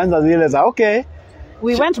sasa mkaanza zile za okay.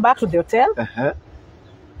 We went back to the hotel.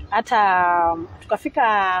 Hata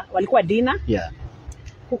tukafika walikuwa dinner. Yeah.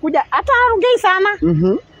 Kukuja hata ongei sana.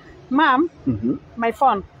 Mom, my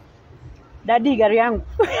phone. Daddy, gari yangu.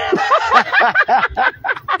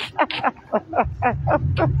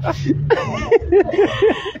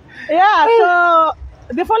 Yeah, so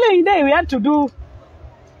the following day we had to do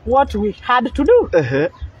what we had to do.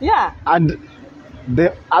 Yeah. And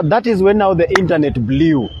that is when now the internet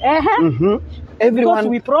blew. Everyone. Because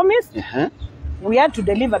we promised. We had to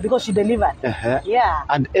deliver because she delivered. Yeah.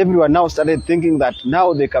 And everyone now started thinking that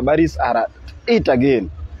now the Kabarrys are at it again.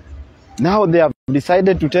 Now they have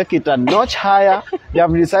decided to take it a notch higher. They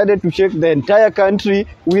have decided to shake the entire country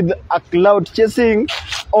with a clout chasing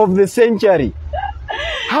of the century.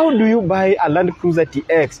 How do you buy a Land Cruiser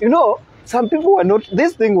TX? Some people were not,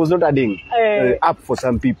 this thing was not adding up for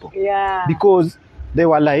some people. Yeah. Because they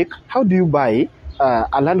were like, how do you buy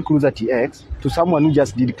a Land Cruiser TX to someone who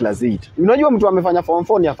just did class 8. Unajua mtu amefanya form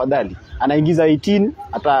 4 ni afadhali. Anaingiza 18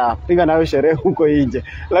 atapiga nayo sherehe huko nje.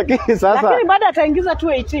 Lakini baada ataingiza tu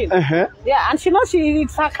 18. Yeah, and she knows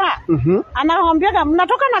it's her car. Anaambia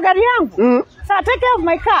mnatoka na gari yangu. So take care of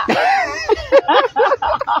my car.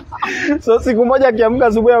 So siku moja akiamka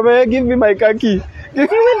asubuhi give me my car key. He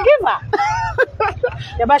will give her.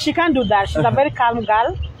 Yeah, but she can't do that. She's a very calm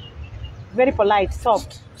girl. Very polite,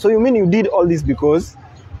 soft. So you mean you did all this because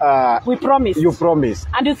we promised. You promised.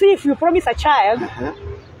 And you see, if you promise a child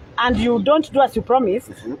and you don't do as you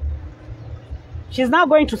promised, she's now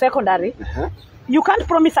going to secondary. You can't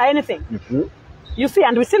promise her anything. You see,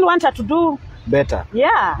 and we still want her to do better.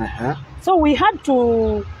 Yeah. So we had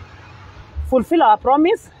to fulfill our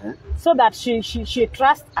promise so that she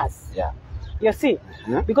trusts us. Yeah. You see,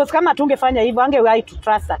 because kama tungefanya hivyo angewahi to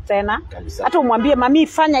trust her tena. Hata umwambie mami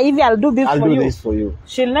fanya hivi, I'll do this for you.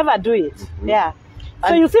 She'll never do it. Yeah.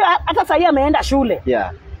 So you see, hata sasa ameenda shule.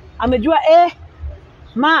 Yeah. Amejua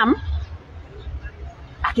mom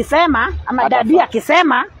akisema ama daddy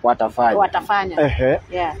akisema watafanya.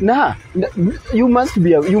 Yeah. Nah, you must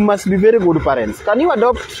be very good parents. Can you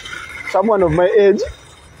adopt someone of my age?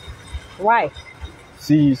 Why?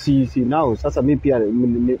 See now sasa mimi pia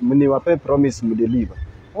mniwape promise mdeliver.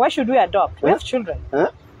 Why should we adopt? We have children. We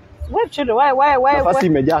have children. Why? Nafasi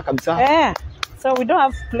imejaa kabisa. So we don't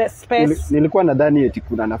have space. Nilikuwa nadhani eti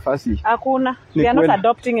kuna nafasi. Hakuna. We are not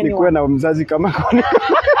adopting anyone. Nikuwe na mzazi kama Connie.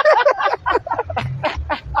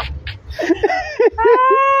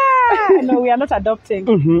 No, we are not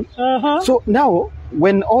adopting. So now,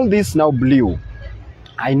 when all this now blew,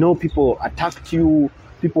 I know people attacked you.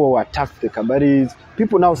 People who attacked the Kabarrys.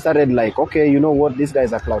 People now started like, okay, you know what? These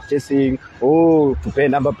guys are clout chasing. Oh, to pay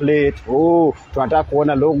number plate. Oh, to attack one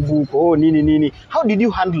logbook. Oh, nini. How did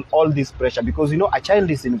you handle all this pressure? Because, you know, a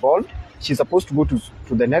child is involved. She's supposed to go to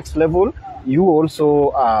the next level. You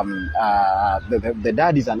also, the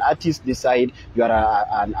dad is an artist this side. You are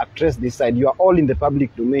an actress this side. You are all in the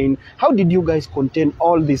public domain. How did you guys contain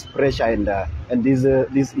all this pressure and these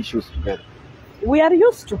issues together? We are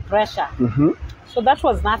used to pressure. So that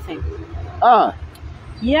was nothing.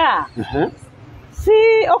 Yeah.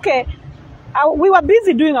 See, okay. We were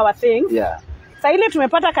busy doing our things. Yeah. Sa ile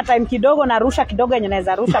tumepata ka time kidogo na rusha kidogo yenye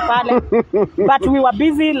naweza rusha pale. But we were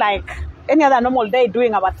busy like any other normal day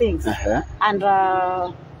doing our things. And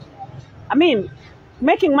I mean,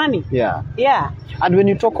 making money. Yeah. Yeah. And when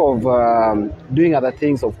you talk of doing other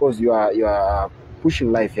things, of course you are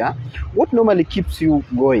pushing life, yeah? What normally keeps you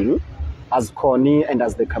going as Connie and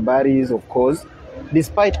as the Kabarrys, of course,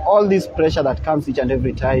 despite all this pressure that comes each and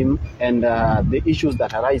every time, and the issues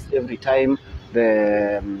that arise every time,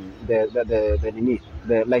 the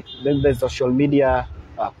social media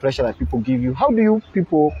pressure that people give you, how do you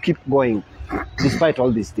people keep despite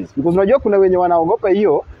all these things? Because unajua kuna wenye wanaogopa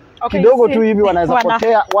hiyo kidogo tu hivi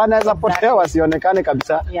wanaweza potea wasionekane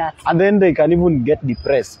kabisa. Yeah, and then they can even get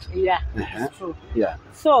depressed. Yeah, that's true. Yeah.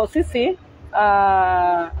 So Sisi,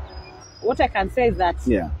 what I can say is that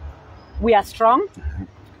we are strong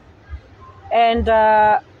and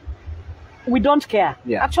we don't care.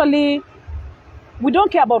 Yeah. Actually, we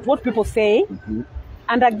don't care about what people say.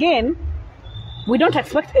 And again, we don't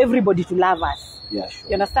expect everybody to love us. Yeah, sure.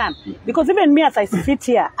 You understand? Because even me as I sit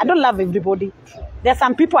here, I don't love everybody. There are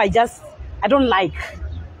some people I don't like.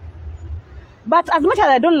 But as much as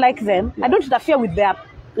I don't like them, I don't interfere with their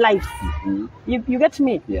lives. You get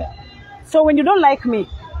me? Yeah. So when you don't like me,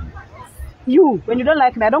 when you don't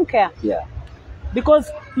like me, I don't care. Yeah.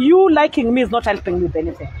 Because you liking me is not helping me with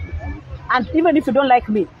anything. And even if you don't like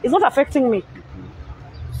me, it's not affecting me.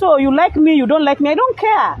 So you like me, you don't like me, I don't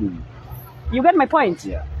care. You get my point?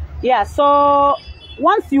 Yeah. Yeah, so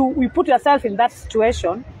once you put yourself in that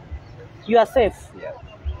situation, you are safe. Yeah.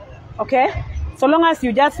 Okay? So long as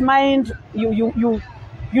you just mind, you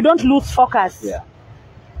don't lose focus. Yeah.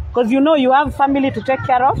 Because you know you have family to take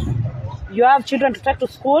care of, you have children to take to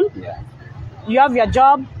school, you have your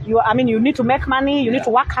job, you need to make money, you need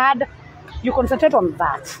to work hard, you concentrate on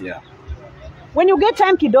that. Yeah. When you get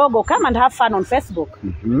time kidogo, come and have fun on Facebook.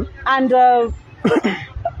 And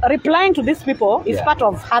replying to these people is part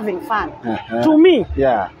of having fun. To me.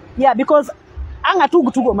 Yeah. Yeah, because anga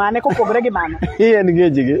tugo mane ko pogrege mane. He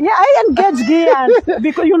engage. Yeah, I engage and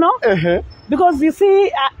because you know, because you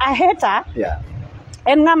see a hater. Yeah.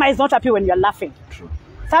 And Ngama is not happy when you're laughing. True.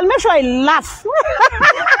 So I'll make sure I laugh.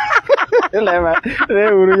 And I'll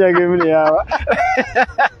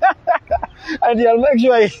make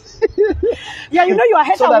sure yeah, you know your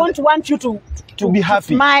hater won't want you to be happy.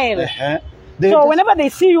 To smile. So whenever they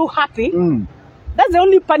see you happy, That's the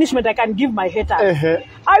only punishment I can give my haters.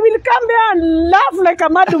 I will come there and laugh like a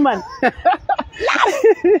madman.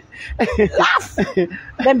 Laugh.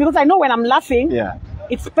 Then because I know when I'm laughing,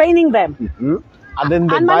 it's paining them. And then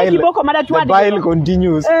the bile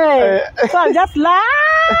continues. So I'll just laugh.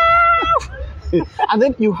 And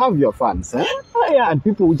then you have your fans, and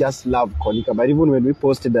people who just love Connie Kabarry. Even when we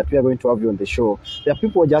posted that we are going to have you on the show, there are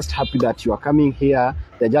people who are just happy that you are coming here.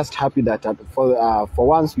 They're just happy that for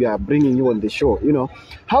once we are bringing you on the show. You know,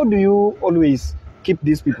 how do you always keep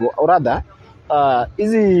these people, or rather,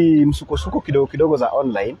 hizi msukosuko kidogo za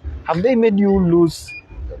online, have they made you lose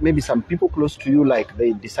maybe some people close to you, like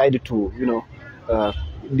they decided to, you know,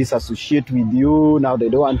 disassociate with you, now they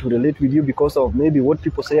don't want to relate with you because of maybe what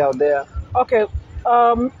people say out there? Okay,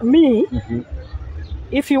 me,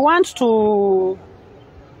 if you don't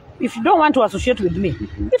want to associate with me,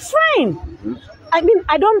 it's fine. I mean,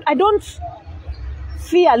 I don't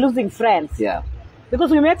fear losing friends. Because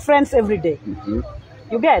we make friends every day.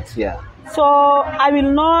 You get? So I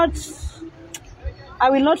will not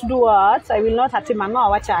do what? I will not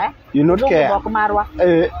You not care.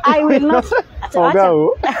 I will not.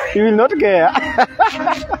 You will not care.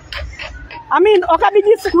 I mean,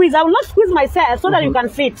 Okabiji squeeze. I will not squeeze myself so that you can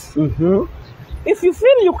fit. If you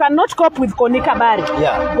feel you cannot cope with Connie Kabarry,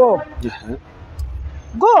 go.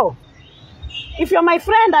 Go. If you're my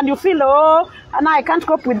friend and you feel, oh, and I can't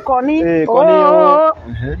cope with Connie, go.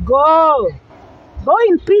 Go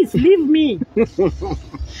in peace. Leave me.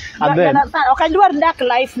 And then, okay, do a dark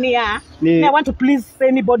life near. I want to please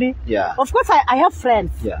anybody. Of course, I have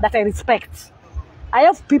friends that I respect. I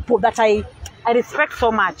have people that I respect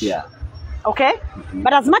so much. Okay?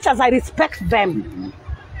 But as much as I respect them,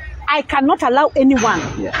 I cannot allow anyone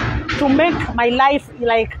to make my life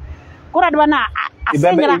like Koradwana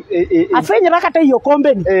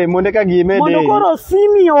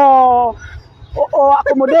or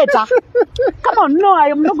accommodator. Come on, no, I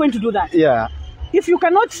am not going to do that. If you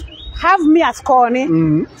cannot have me as Connie,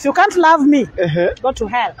 if you can't love me, go to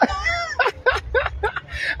hell.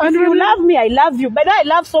 If you love me, I love you. But I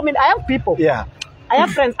love so many. I have people. I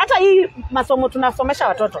have friends. I'm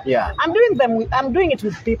doing it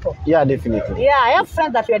with people. Definitely. I have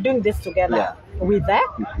friends that we are doing this together with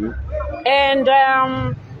them. And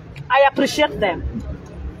I appreciate them.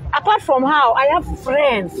 Apart from how, I have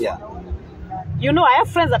friends. You know, I have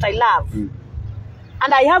friends that I love.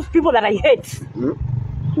 And I have people that I hate.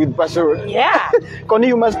 With passion. Connie,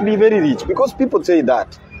 you must be very rich, because people say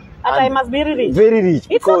that. And I must be rich. Very rich.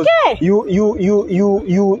 It's okay. You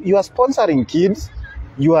are sponsoring kids.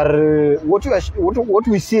 You are what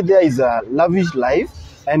we see there is a lavish life,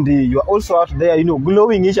 and you are also out there, you know,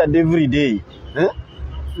 glowing each and every day.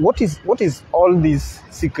 What is all this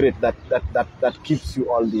secret that keeps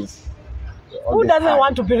you all this? Who doesn't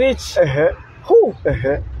want to be rich? Who?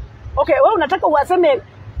 Okay, well, unataka waseme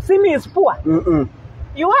Simi is poor.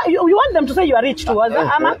 You want them to say you are rich too,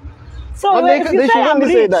 so they should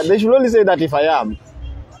only say that. They should only say that if I am.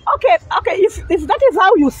 Okay. If that is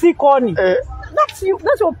how you see Connie, that's your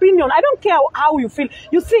opinion. I don't care how you feel.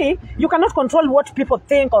 You see, you cannot control what people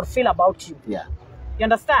think or feel about you. You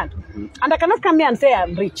understand? And I cannot come here and say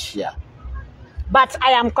I'm rich. But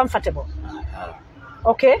I am comfortable.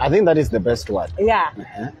 Okay? I think that is the best word.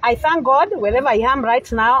 I thank God wherever I am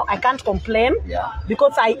right now. I can't complain.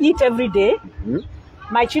 Because I eat every day.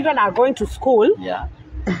 My children are going to school.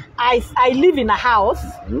 I live in a house.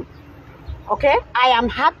 Okay? I am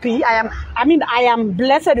happy. I am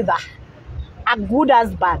blessed with a good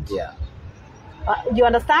husband. You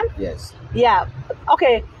understand? Yes.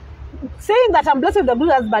 Okay. Saying that I'm blessed with a good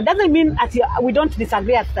husband doesn't mean we don't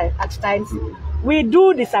disagree at times. We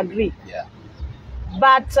do disagree.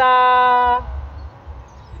 But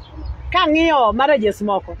marriage is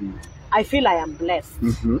smoko. I feel I am blessed.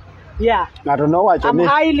 I don't know what I'm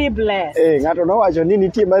highly blessed. I don't know what you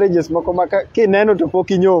need to marriage is smoko maka kineno to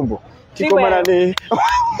poki nyombo. Tiko manane.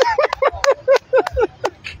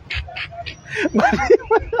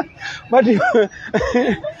 But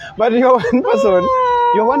you're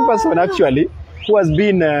one person actually who has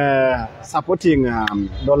been supporting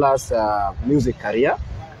Dolla's music career.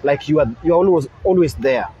 Like you're always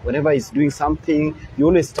there. Whenever he's doing something, you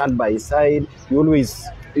always stand by his side. You always,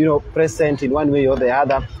 you know, present in one way or the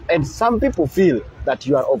other. And some people feel that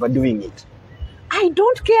you are overdoing it. I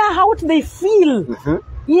don't care how they feel.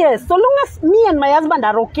 Yes, so long as me and my husband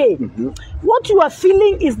are okay. What you are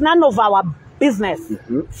feeling is none of our business.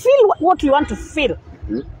 Feel what you want to feel.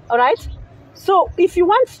 All right? So if you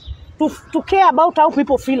want to care about how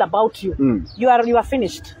people feel about you, you are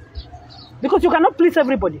finished. Because you cannot please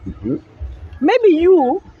everybody. Maybe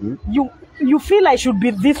you feel I should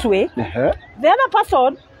be this way. the other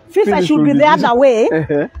person feels I should be the other way.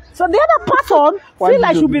 So the other person feels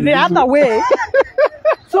I should be the other way.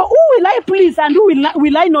 So who will I please and who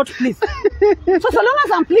will I not please? So long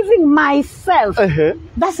as I'm pleasing myself,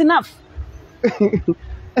 that's enough. You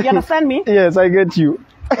understand me? Yes, I get you.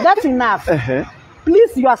 That's enough.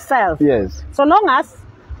 Please yourself. Yes. So long as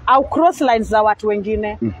I'll cross lines za watu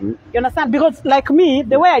wengine. You understand? Because like me,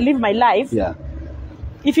 the way I live my life,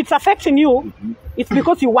 if it's affecting you, it's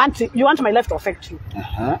because you want my life to affect you.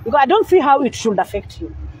 Because I don't see how it should affect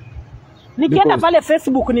you. Nikienda pale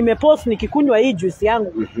Facebook nimepost nikikunywa hii juice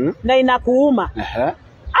yangu na inakuuma.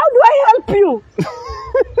 How do I help you?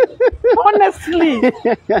 Honestly.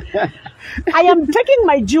 I am taking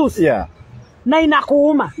my juice. Na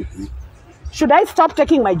inakuuma. Should I stop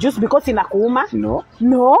taking my juice because inakuuma? No.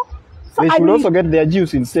 No. So they should also get their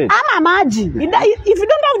juice instead. Imagine. If you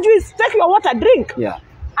don't have juice, take your water, drink.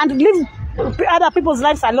 And live other people's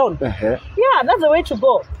lives alone. Yeah, that's the way to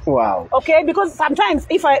go. Wow. Okay, because sometimes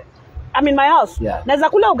if I'm in my house, naweza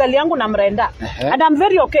kula ugali yangu na mrenda. And I'm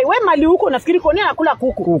very okay. We mali huko nafikiri koni anakula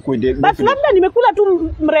kuku. But labda nimekula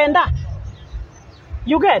tu mrenda.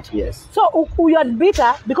 You get? Yes. So you are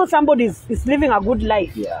bitter because somebody is living a good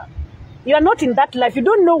life. You are not in that life. You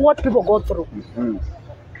don't know what people go through.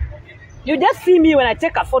 You just see me when I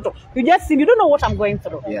take a photo. You just see me. You don't know what I'm going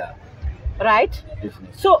through. Right? Definitely.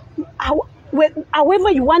 So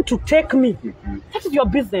however you want to take me, that is your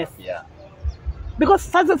business. Because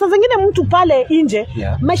sasa zingine mtu pale nje,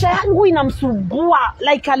 maisha yangu inamsumbua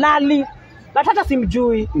like halali. But hata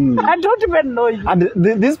simjui. I don't even know you. And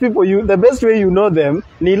these people, the best way you know them,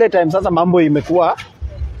 ni ile time sasa mambo imekuwa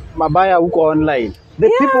mabaya huko online. The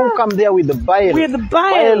people who come there with the bile. With the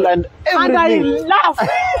bile and everything. And I laugh.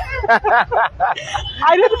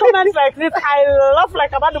 I read comments like this. I laugh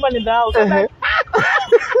like a bad woman in the house.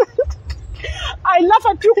 I laugh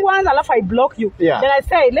at you once, I laugh, I block you. Then I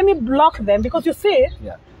say, let me block them because you see,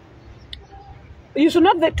 you should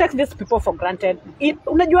not take these people for granted.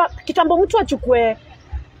 Unajua kitambo mtu achukue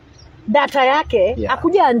data yake,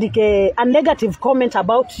 akuja andike a negative comment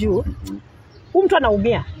about you, mtu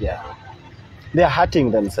anaumia. They are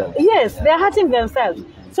hurting themselves. Yes, they are hurting themselves.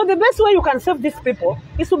 So the best way you can save these people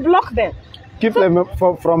is to block them. Keep them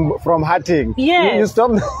from hurting. Yes. You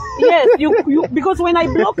stop. Yes, you because when I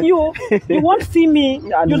block you, you won't see me.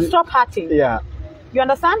 You'll stop hurting. You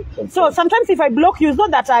understand? So sometimes if I block you, it's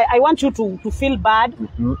not that I want you to feel bad.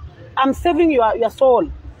 I'm saving your soul.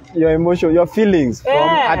 Your emotion, your feelings from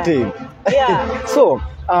hurting. So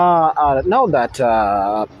now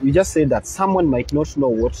that you just said that someone might not know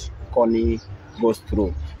what Connie goes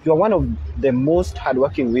through, you are one of the most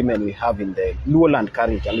hardworking women we have in the Lowland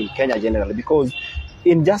currently, I mean Kenya generally, because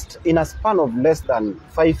in a span of less than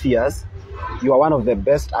 5 years, you are one of the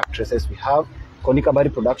best actresses we have. Connie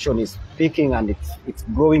Kabarry production is peaking and it's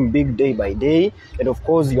growing big day by day, and of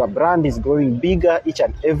course your brand is growing bigger each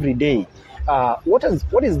and every day. What is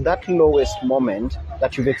that lowest moment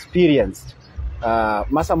that you've experienced?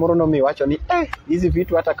 Masa morono miwacho ni hizi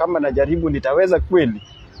vitu hata kama najaribu nitaweza kweli?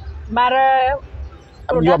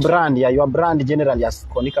 Your brand generally as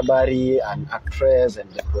Connie Kabarry, an actress and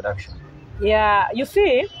the production. You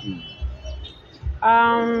see,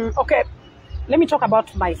 okay, let me talk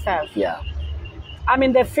about myself. I'm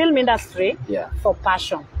in the film industry for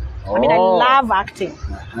passion. I mean, I love acting.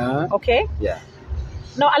 Okay?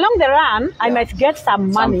 Now, along the run, I might get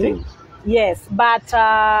some money. Yes, but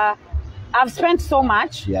I've spent so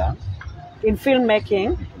much in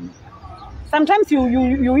filmmaking. Sometimes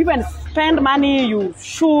you even spend money, you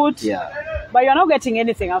shoot, but you're not getting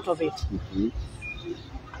anything out of it.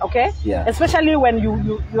 Okay? Especially when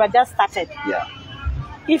you are just started.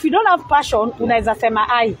 If you don't have passion, unaweza sema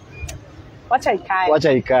ai, wacha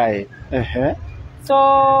ikae. So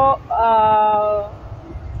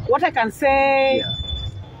what I can say,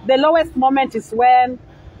 the lowest moment is when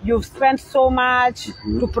you've spent so much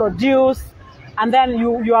to produce, and then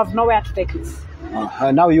you have nowhere to take it.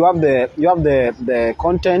 Now you have the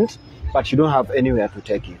content, but you don't have anywhere to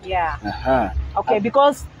take it. Okay,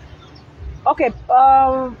 because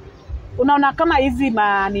unaona kama hizi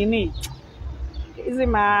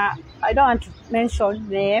I don't want to mention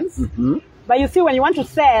names. But you see, when you want to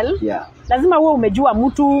sell, lazima wewe umejua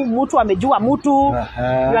mtu amejua mtu.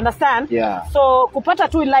 You understand? So kupata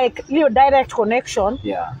tu like little direct connection.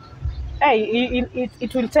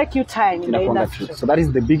 It will take you time in the industry. So that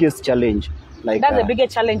is the biggest challenge. That's the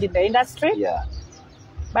biggest challenge in the industry.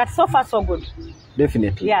 But so far so good.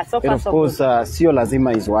 Definitely. Yeah, so far and of so course, good. Sio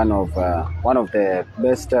Lazima is one of the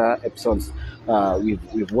best episodes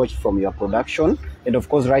we've watched from your production. And of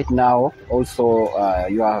course, right now, also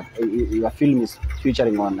your film is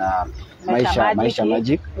featuring on Maisha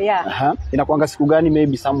Magic. Yeah. Inakuanga siku gani?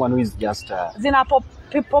 Maybe someone who is just Zina pop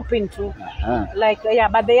into like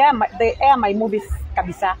but they air my movies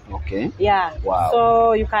kabisa. Okay. Yeah. Wow.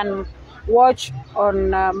 So you can watch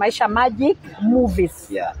on Maisha Magic movies.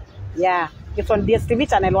 Yeah. Yeah. It's on DSTV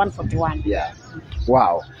channel 141. Yeah.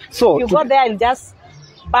 Wow. So you go there, I'll just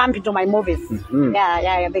bump into my movies. Mm-hmm.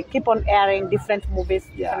 Yeah. They keep on airing different movies.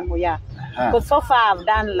 Yeah. But so far I've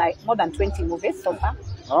done like more than 20 movies so far.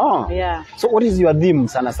 Oh. Yeah. So what is your theme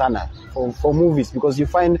sana for movies? Because you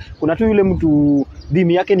find kuna tu yule mtu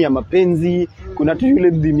theme yake ni ya mapenzi, kuna tu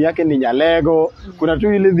yule theme yake ni nyalego, kuna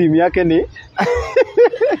tu yule theme yake ni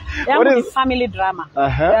what is family drama.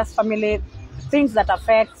 There's family things that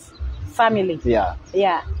affect family. Yeah.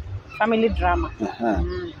 Family drama.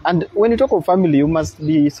 And when you talk of family, you must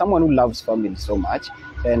be someone who loves family so much.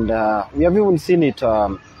 And we have even seen it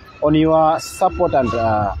on your support and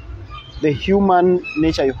the human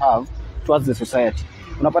nature you have towards the society.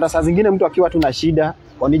 Unapata saa zingine mtu akiwa tu na shida,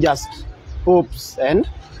 when he just hopes and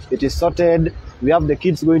it is sorted. We have the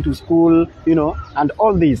kids going to school, and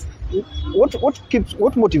all this. What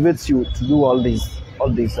motivates you to do all this?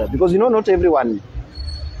 Because not everyone,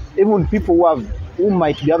 even people who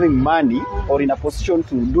might be having money or in a position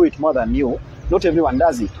to do it more than you, not everyone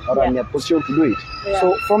does it or in a position to do it. Yeah.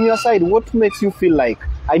 So from your side, what makes you feel like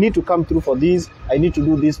I need to come through for this, I need to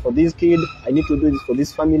do this for this kid, I need to do this for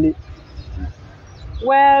this family?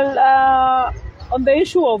 Well, on the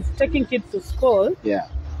issue of taking kids to school,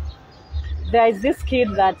 there is this kid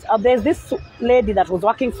there's this lady that was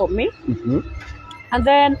working for me, and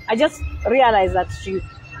then I just realized that she's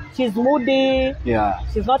moody,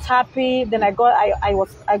 she's not happy. Then I got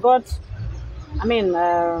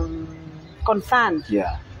concerned.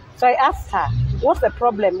 So I asked her, what's the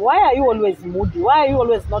problem? Why are you always moody? Why are you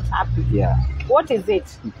always not happy? What is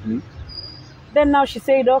it? Then now she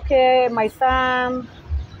said, okay, my son,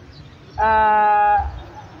 I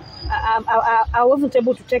wasn't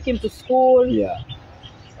able to take him to school.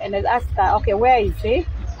 And I asked her, okay, where is he?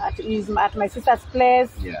 He's at my sister's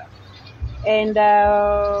place. And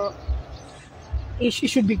he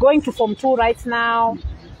should be going to Form 2 right now.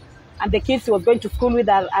 And the kids he was going to school with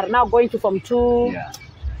are now going to Form 2.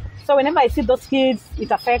 So whenever I see those kids,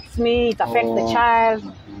 it affects me, it affects the child.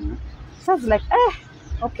 So I was like,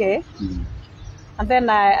 okay. And then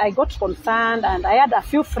I got concerned, and I had a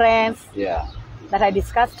few friends that I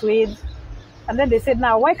discussed with. And then they said,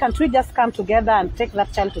 now, why can't we just come together and take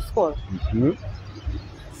that child to school?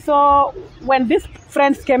 So when these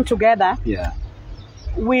friends came together,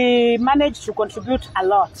 we managed to contribute a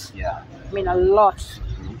lot. A lot.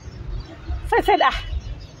 So I said,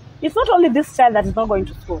 it's not only this child that is not going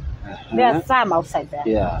to school. There are some outside there.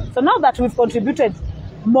 So now that we've contributed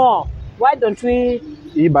more, why don't we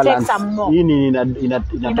take some more?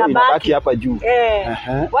 Inabaki hapa juu.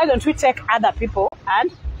 Why don't we take other people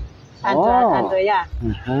and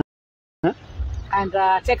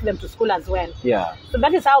take them to school as well? So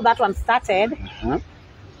that is how that one started.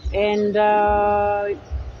 And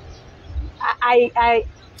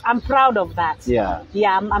I'm proud of that.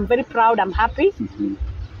 I'm very proud. I'm happy.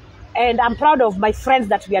 And I'm proud of my friends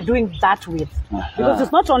that we are doing that with. Because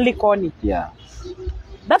it's not only Connie.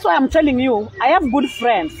 That's why I'm telling you, I have good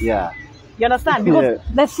friends. You understand? Because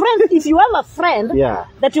the friend, if you have a friend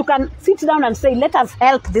that you can sit down and say, let us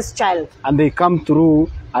help this child. And they come through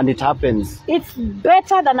and it happens. It's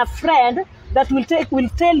better than a friend that will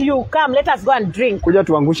tell you, come, let us go and drink. Kuja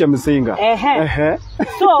tuangushe msinga.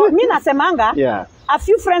 So, mi nasemanga, a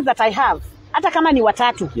few friends that I have, hata kama ni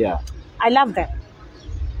watatu, I love them.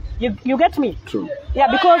 You get me? True.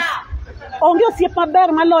 Because ongeo siapa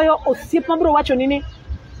ber maloyo o siapa bro wacho nini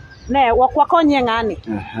ne wakwako ngani.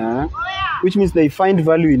 Which means they find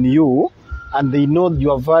value in you and they know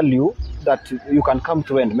your value that you can come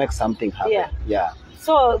through and make something happen.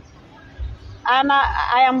 So and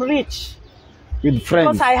I am rich with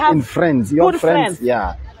friends. Because I have friends. Your good friends.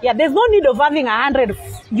 There's no need of having 100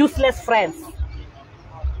 useless friends.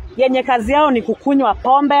 Yenye kazi yao ni kukunywa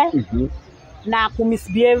pombe na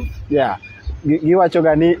kumisbehave. Giwacho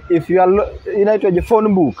gani, if you are inaitwa je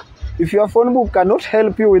phone book. If your phone book cannot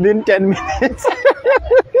help you within 10 minutes,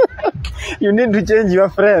 you need to change your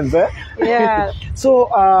friends. So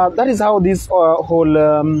that is how this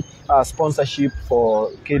whole sponsorship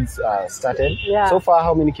for kids started. So far,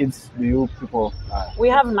 how many kids do you people? We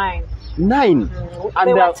have 9. 9. And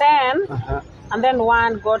they were 10, and then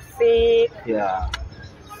one got sick.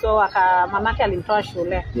 So mamake alimtoa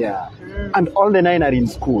shule. Yeah. And all the 9 are in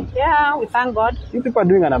school. Yeah, we thank God. You people are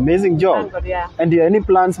doing an amazing job. Thank God, yeah. And do you have any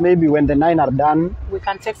plans maybe when the 9 are done? We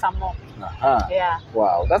can take some more. Yeah.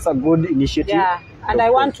 Wow, that's a good initiative. Yeah. And I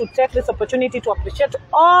want to take this opportunity to appreciate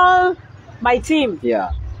all my team.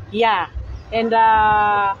 Yeah. Yeah. And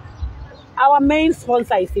our main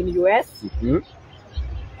sponsor is in US.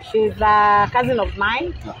 She's a cousin of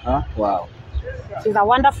mine. Wow. She's a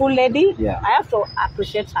wonderful lady. Yeah. I have to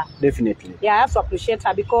appreciate her. Definitely. Yeah, I have to appreciate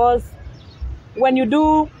her because when you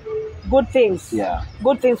do good things,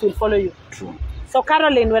 good things will follow you. True. So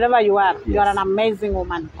Caroline, wherever you are, you are an amazing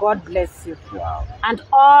woman. God bless you. Wow. And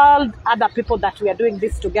all other people that we are doing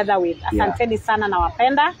this together with, asanteni sana na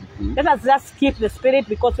wapenda. Let us just keep the spirit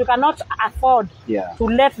because we cannot afford to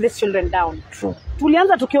let these children down. True.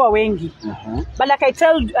 Tulianza tukiwa wengi. But like I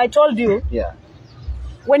told you,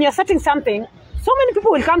 when you're setting something, so many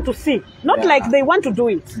people will come to see. Not like they want to do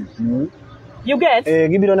it. You get? So they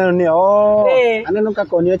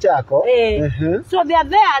are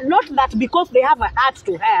there not that because they have a heart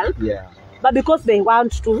to help, but because they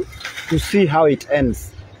want to see how it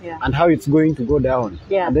ends and how it's going to go down.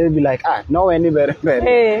 And they'll be like, no, any better.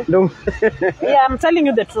 Yeah, I'm telling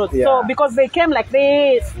you the truth. So because they came like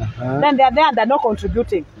this, then they are there and they're not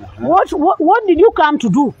contributing. What did you come to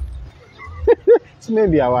do?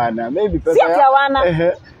 Maybe hawana, maybe pesa. Si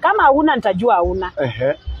hawana. Kama hauna nitajua hauna.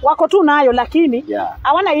 Wako tu nayo lakini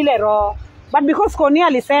hawana ile roho. But because Connie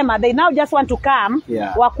alisema they now just want to come,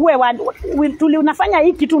 wakuwe unafanya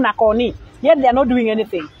hii kitu na Connie, yet they are not doing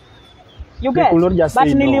anything. You get? But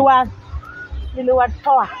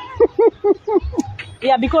niliwatoa.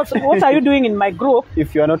 Yeah, because what are you doing in my group?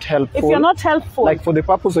 If you are not helpful. If you're not helpful. Like for the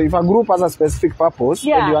purpose, so if a group has a specific purpose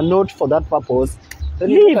and you are not for that purpose, then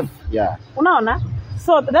leave. Unaona?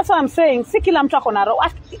 So that's what I'm saying. Si kila mtu ako na roho.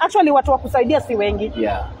 Actually watu wa kusaidia si wengi.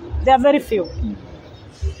 They are very few.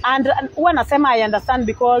 And when nasema I understand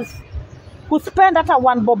because kuspend hata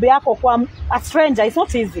one bob yako kwa a stranger is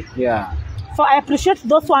not easy. So I appreciate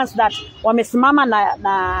those ones that wamesimama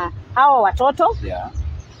na hawa watoto.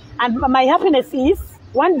 And my happiness is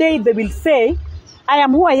one day they will say I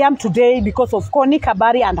am who I am today because of Connie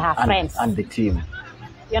Kabarry and her friends. And the team.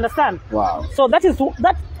 You understand? Wow. So that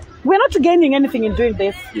we're not gaining anything in doing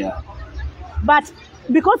this. But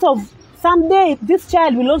because of someday this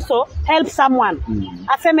child will also help someone.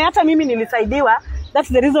 Aseme hata mimi nilisaidiwa, that's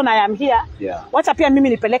the reason I am here. Wacha pia mimi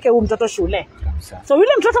nipeleke huyu mtoto shule. So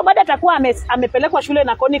yule mtoto baada atakuwa amepelekwa shule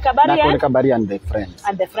na Connie Kabarry and the friends.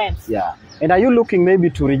 And the friends. And are you looking maybe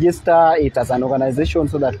to register it as an organization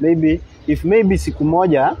so that maybe if siku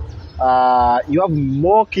moja you have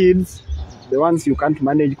more kids, the ones you can't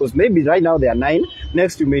manage, because maybe right now they are 9,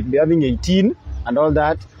 next you may be having 18 and all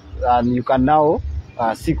that, and you can now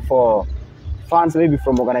seek for funds maybe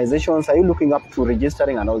from organizations. Are you looking up to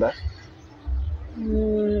registering and all that?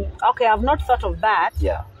 Okay, I've not thought of that.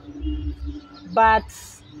 But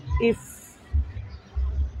if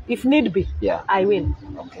need be, I will.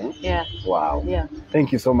 Okay. Wow. Yeah.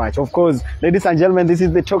 Thank you so much. Of course, ladies and gentlemen, this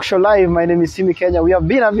is the Talk Show Live. My name is Simi Kenya. We have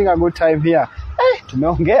been having a good time here.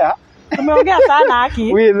 Tumeongea sana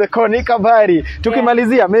haki. With Connie Kabarry.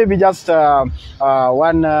 Tukimalizia, maybe just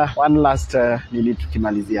one last nili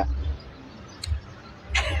tukimalizia.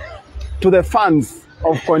 To the fans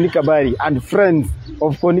of Connie Kabarry and friends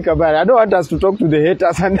of Connie Kabarry. I don't want us to talk to the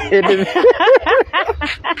haters and haters.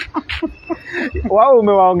 Wow,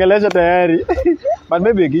 umewaongelesha tayari. But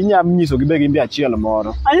maybe ginya mnyiso gibegi mbia chiel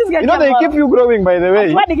moro. You know they keep you growing, by the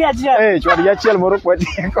way. Chwadi ya chiel moro kwa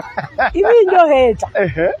tieko. Iwi njo heta.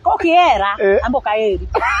 Kokiera, ambo kaeri.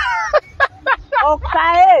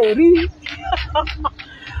 Okaeri.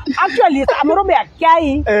 Actually, amorobe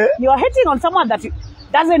akai. You are hating on someone that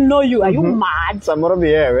doesn't know you. Are you mad?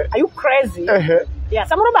 Are you crazy? Yeah,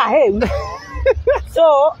 samorobe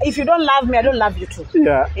So, if you don't love me, I don't love you too.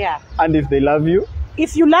 Yeah. And if they love you?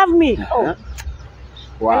 If you love me,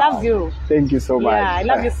 wow. I love you. Thank you so much. Yeah, I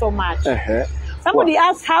love you so much. Somebody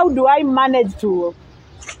asked, how do I manage to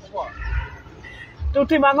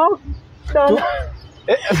timango?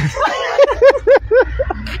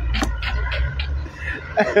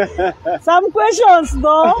 Some questions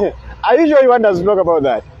though. Are you sure you want us to talk about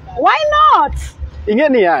that? Why not?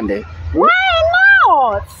 Ingeni yande. Why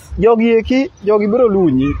not? Jogi bro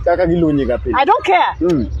lunyi kaka gilunyi kapi. I don't care.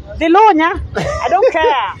 The lunya. I don't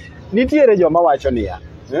care. Nitiere joma wacho niya.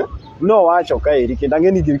 No wacho kaeri kendo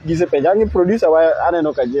angeni gise penja ngi producer wa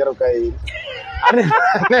aneno ka jero kaeri.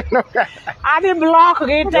 Adi block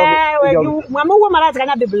gite we you mama wo mara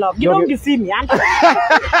kanya the block. You don't see me.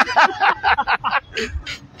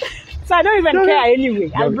 So I don't even care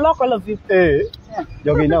anyway. I'll block all of you.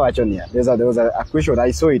 Jogi na wacho niya. There was a question,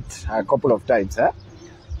 I saw it a couple of times,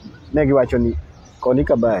 Negi wacho ni Connie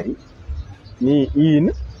Kabarry ni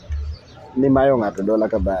in ni mayo ng'ato dola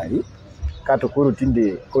Kabarry kato koro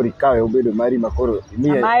tinde kori kawe obedo mari makoro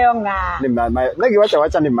ni mayo ng'ato. Ni mayo. Negi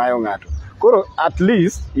wacha ni mayo ng'ato. Koro at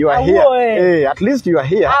least you are here. At least you are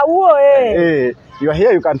here. You are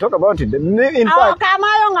here, you can talk about it. In fact,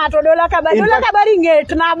 kamayo ng'ato dola Kabarry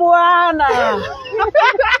nget na bwana.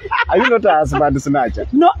 Are you not a husband snatcher?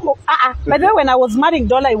 No, by the way, when I was marrying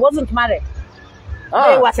Dola, he wasn't married.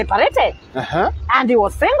 They were separated. And he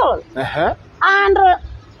was single. And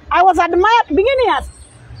I was admired beginning as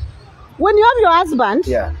when you have your husband,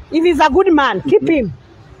 if he's a good man, keep him.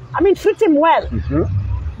 I mean, treat him well.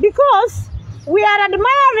 Because we are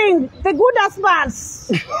admiring the good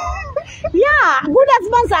husbands. Yeah, good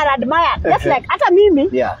husbands are admired. Just like Ata Mimi,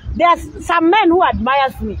 there's some men who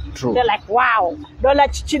admires me. True. They're like, wow, Dola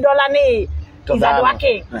Chidolani is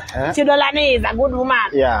hardworking. Chidolani is a good woman.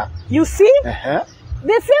 Yeah. You see?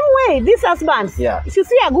 The same way, these husbands, if you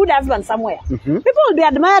see a good husband somewhere, people will be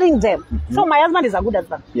admiring them. So my husband is a good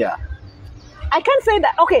husband. Yeah. I can't say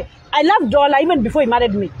that, okay, I love Dola even before he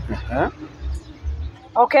married me.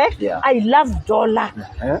 Okay? Yeah. I love Dola.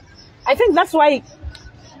 I think that's why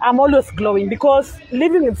I'm always glowing, because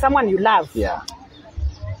living with someone you love. Yeah.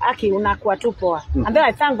 Aki unakuwa tu poa. And then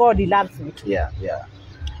I thank God he loves me too. Yeah, yeah.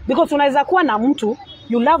 Because unaweza kuwa na mtu,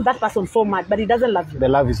 you love that person so much, but he doesn't love you. The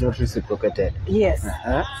love is not reciprocated. Yes.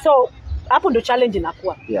 So, hapo ndo challenge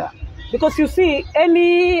inakuwa. Yeah. Because you see,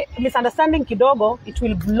 any misunderstanding kidogo, it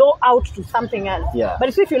will blow out to something else. Yeah.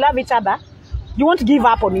 But if you love each other, you won't give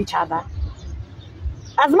up on each other.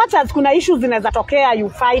 As much as kuna issues zinaweza tokea, you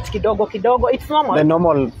fight kidogo, it's normal. The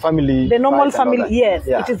normal family. The normal family, yes.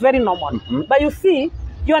 Yeah. It is very normal. But you see,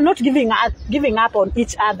 you are not giving up on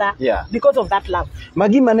each other because of that love.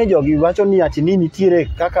 Magi manejo giwacho ni ati nini tire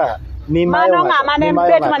kaka ni mayo ng'ato. Mane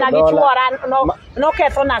mbet managichuora no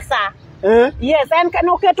ketho na sa. Yes, and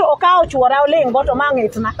no keto okao chuora olengo to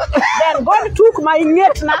mang'etna. Then God took my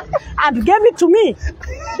ng'etna and gave it to me.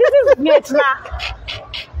 This is ng'etna.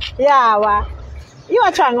 Yeah, you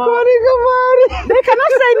are chango. They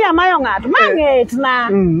cannot say me a mayo ng'ato. Mang'etna.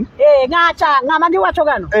 Ng'acha ng'ama giwacho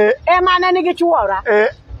gano. Mane nigi chuora.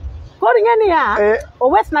 Kori ngeni ya o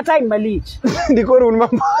waste na time malich. Dikoro un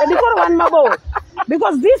mabo. Dikoro wan mabo.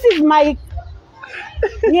 Because this is my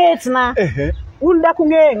ng'etna. Unda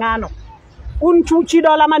kung'e ng'ano. Un chuchi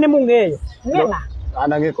dola mane mung'eyo. Ng'enga.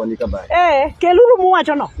 Anange Connie Kabarry. Keluru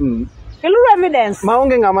muwacho no. Keluru evidence.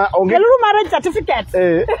 Maonge ng'ama onge. Keluru marriage certificate.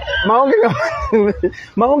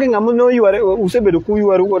 Maonge ng'ama no yuare usebedo ku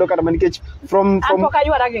yuaru godo kata manikech from Apoka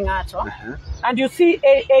yuara gi ng'ato. And you see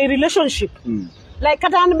a relationship. Like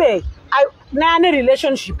Katanbe, I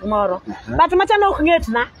relationship moro. But machano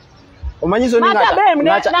ng'etna. Omanyiso ni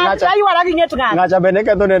ng'acha yuara gi ng'et ng'ato. Ng'acha bene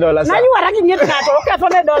ketho ne dola sa. Na yuara gi ng'et ng'ato oketho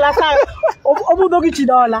ne dola sa. Obudho gi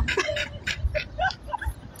 $1.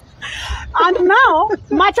 And now,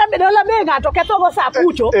 macha bedola be ng'ato ketho go sa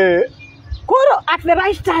pucho. Koro at the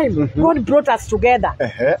right time, God brought us together.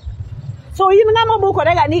 So in ngamo buko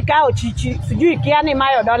rega ni kao chichi sijui kiani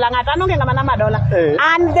mayo dola ng'ata nonge ngama na dola.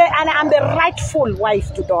 And I'm the rightful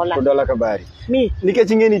wife to Dola. To Dola Kabarry. Me. Nikech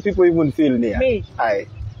ngeni people even feel near. Me. Ai.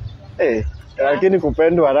 Lakini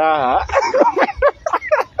kupendwa raha.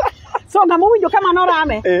 So ngamo winjo kama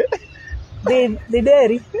norame. The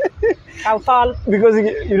dairy. How tall? Because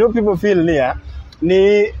you know people feel near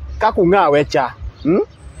ni kakungawe cha.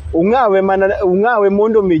 Ungawe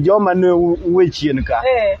mondo mijoma ne uwechien ka.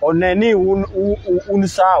 Oneni un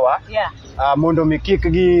sawa. Yeah. Mondo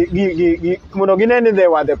mikik gi mondo gineni they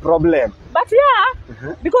were the problem. But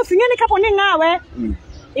yeah, because ngeni kapo ni ngawe,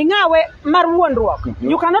 ingawe marwondruok.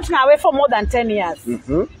 You cannot ngawe for more than 10 years.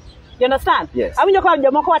 You understand? Yes. Awinjo kwa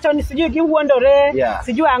jomoko wacho ni sijui gi wuondore,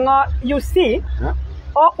 sijui ango, you see?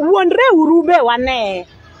 Wuondre urube wane.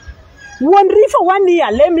 Wuondri for 1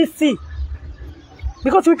 year, let me see.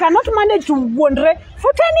 Because we cannot manage to wonder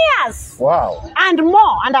for 10 years. Wow. And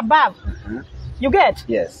more and above. You get?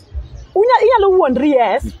 Yes. Unya wonder,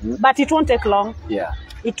 yes, but it won't take long. Yeah.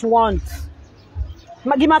 It won't.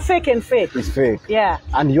 Magima fake and fake. It's fake. Yeah.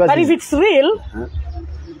 And yours. But if it's real,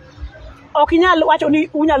 okinya watch only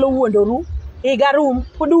unya lo wondoru. Igarum,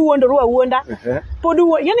 podu wondoru a wonder.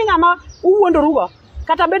 Podu yani ngama wondoru go.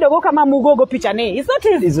 Kata bedo go kama mugogo picha ne. It's not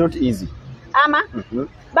easy. It's not easy. Ama.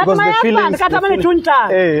 But because my husband, katamani tunta.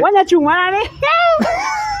 Wanya chungwane.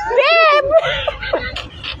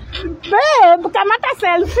 Babe, kamata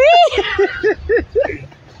selfie.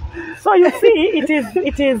 So you see, it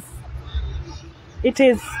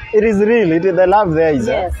is real. The love there is.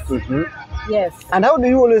 Yes. Yes. And how do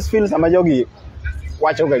you always feel, Samajogi?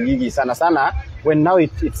 wachoga gigi sana sana when now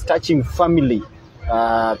it's touching family,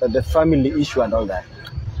 the family issue and all that.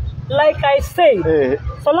 Like I say,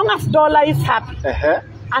 so long as Dollar is happy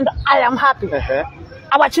and I am happy,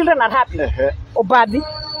 our children are happy. Obadi,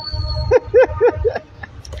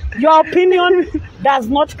 your opinion does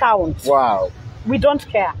not count. Wow. We don't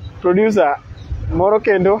care. Producer, moro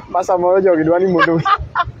kendo, masa moro jogi dwani mondo.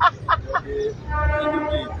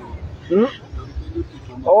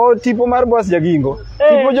 Oh, tipo mar boss Jagingo.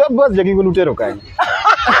 Tipo boss Jagingo nutero kanye.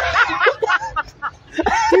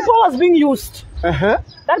 Tipo was being used.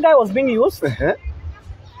 That guy was being used.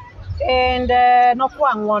 And no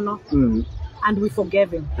kuangono. And we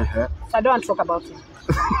forgave him. So I don't want to talk about him.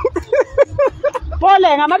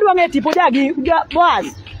 Pole, ngamadwa nge tipo jagi boss.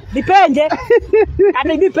 Depende.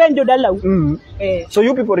 And depende dalau. So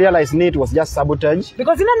you people realize it was just sabotage?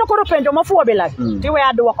 Because ina nokoro penjo mafuwa bela. Tiwe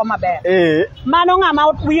adwa kwa maber. Mano ngama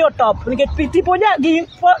we top. Nike tipo jagi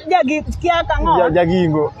kia kango.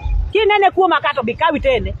 Jagingo. Kinene kuwa makato bikawi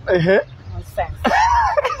tene.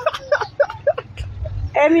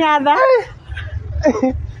 Any other?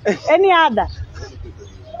 Any other?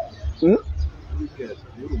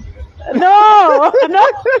 No.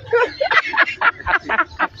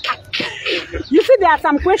 You see, there are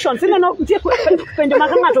some questions. Yeah.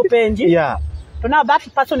 So now that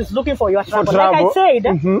person is looking for your trouble. Like I said,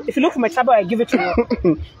 if you look for my trouble, I give it to you.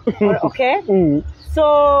 Okay?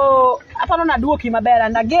 So, apano na duo kimabera.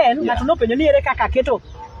 And again, natuno penyo ni ereka kaketo.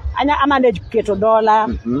 Anya amanage keto Dollar.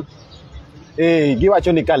 Giwa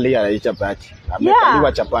choni kalia na chapati.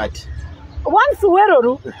 Giwa chapati. Once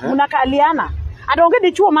weroru, munakaliana. I don't get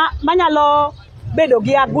the chuma manyalo bedo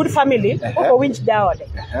gia good family or winch daode.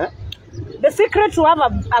 The secret to have a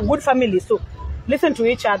good family is to listen to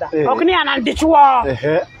each other. Okni anandichwa.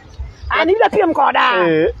 And ila pia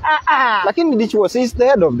mkoda. Lakini ndichwa is the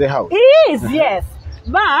head of the house. He is, yes.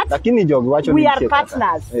 But we are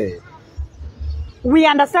partners. We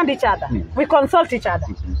understand each other. We consult each other.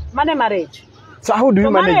 Mane marriage. So how do you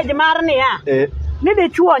manage? Marriage marne ya. Nide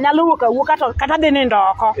chuo nyalo wuka to kata dene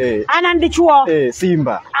ndoko. Ana ndi chuo.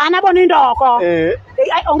 Simba. Ana boni ndoko.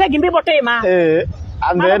 Onge gimbi botema.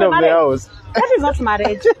 And the head of the house. That is not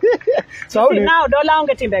marriage. So now Dollar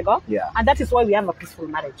onge timbego. And that is why we have a peaceful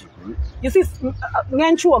marriage. You see,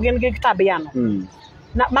 ngen chuo gen tabiano.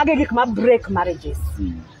 Na magegik ma break marriages.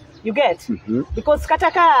 You get? Because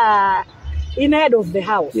kataka in head of the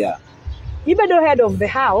house. Even the head of the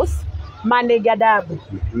house, manegadabu.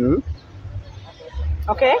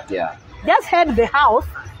 Okay? Just head the house,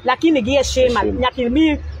 lakini gie shema. Nyaki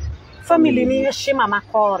mi family ni shema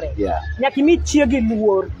makore. Nyaki mi chiegi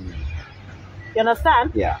luor. You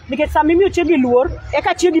understand? Because some mi chiegi luor,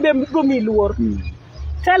 eka chiegi be mi luor.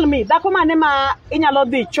 Tell me, dako mane ma inyalo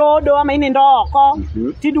dhi chodo ama inindo oko,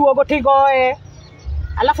 tiduogo tigoe,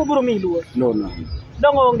 alafu buru mi luor. No.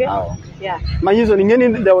 Dongonge? Yeah. Manyiso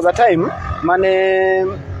ningeni there was a time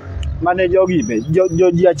mane jogi be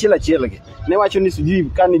joji achiel ge. Ne wacho ni siji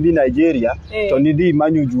kani di Nigeria to ni di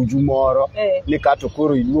manyu juju moro ni kato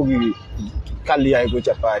koro iduogi kalia go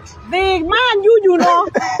chapati. The man juju no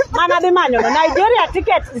mana de manyo no Nigeria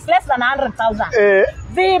ticket is less than 100,000.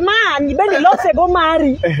 The man ibeni lose go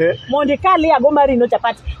mari mondi kalia go mari no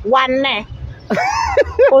chapati one.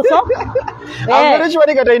 Also I'm very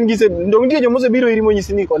sure kata ingise ndong tie jomose biro iri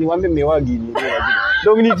monyisi ni koni wambe mewagi ni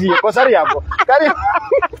ndong ni tie kosari hapo kari.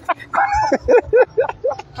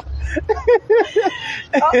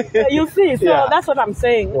 You see, so that's what I'm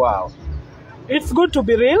saying. Wow. It's good to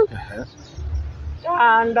be real.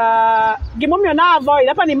 And gimomyo na avoid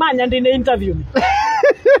hapa ni manya ndi interview.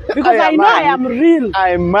 Because I know I am real.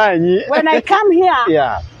 I am manyi. When I come here,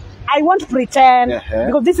 I won't pretend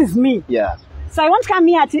because this is me. So I won't come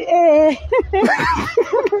here to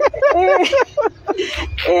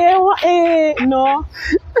no.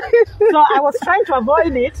 So I was trying to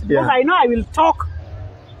avoid it because I know I will talk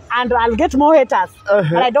and I'll get more haters.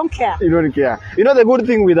 But I don't care. You don't care. You know the good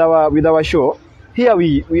thing with our show, here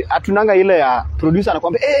we atunanga ile ya producer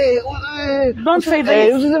anakuambia don't say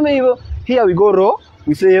this. Here we go raw,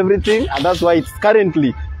 we say everything, and that's why it's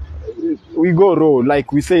currently we go raw,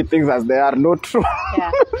 like we say things as they are, not true.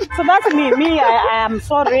 So that's me. I am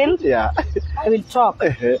so real. I will talk.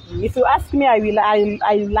 If you ask me, I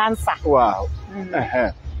will answer. Wow.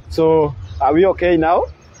 So are we okay now?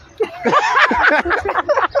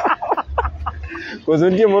 Because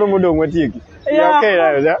okay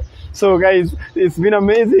now, so guys, it's been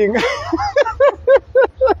amazing.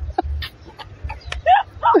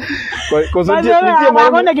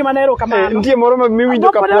 Ntie moro mimi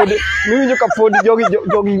joka pod jogi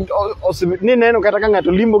ni neno kata ka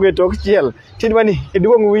ngato limbo ge tok chiel tidwani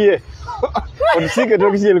iduong wiye Otisike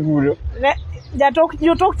tok chiel kuno.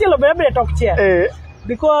 You talk chiel obere tok chiel.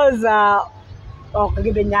 Because ok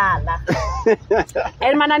gibe nyala.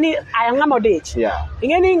 En mana ni ayanga modich. Yeah.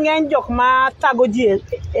 Ingeni ng'eny jok ma tago ji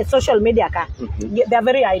e social media ka. They are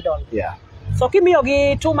very idle. Yeah. So kimiyo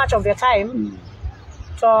gi too much of their time.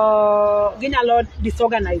 So ginyalo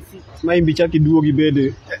disorganize it. Ma imbicha kiduogi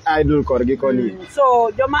bede idol korgi koni.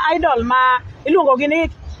 So joma idol ma iluongo gi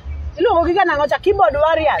kanang'o cha keyboard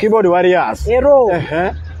warriors. Keyboard warriors. Ero.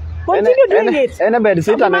 Continue doing it. Ene bed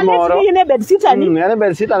sitter ne moro. Ene bed sitter ni. Ene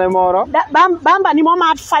bed sitter ne moro. Bamba ni mo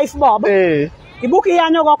mat 5 bob. Ibuki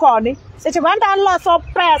yanyo go koni. Seche gwanda loso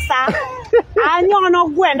pesa. Anyono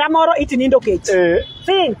gwenda moro itinindo kech.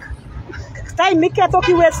 Think. Time miketho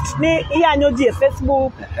ki waste ni iyanyo ji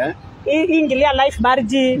Facebook. Ingilia life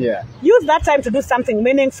marji. Use that time to do something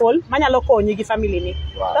meaningful. Manyalo konyi gi family ni.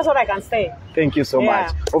 That's what I can say. Thank you so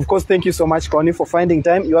much. Of course, thank you so much, Connie, for finding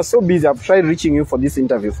time. You are so busy. I've tried reaching you for this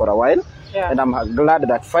interview for a while. And I'm glad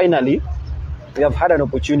that finally we have had an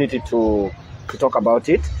opportunity to talk about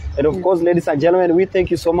it. And of course, ladies and gentlemen, we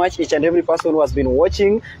thank you so much, each and every person who has been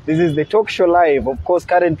watching. This is the Talk Show Live, of course,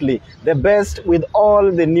 currently the best with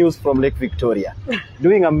all the news from Lake Victoria.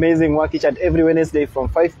 Doing amazing work each and every Wednesday from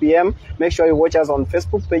 5 p.m. Make sure you watch us on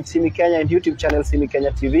Facebook page Simi Kenya and YouTube channel Simi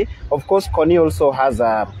Kenya TV. Of course, Connie also has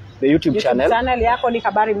the YouTube channel. Yeah, Connie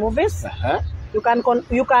Kabarry Movies.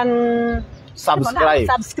 You can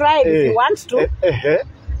subscribe if you want to.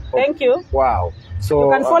 Thank you. Wow. So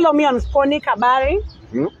you can follow me on Connie Kabarry.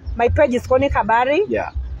 My page is Connie Kabarry.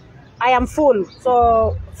 Yeah. I am full.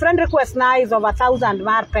 So friend request now is over 1,000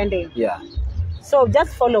 more pending. Yeah. So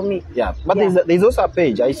just follow me. Yeah. But there's also a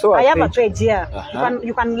page. I have a page, yeah.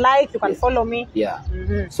 You can like, you can follow me. Yeah.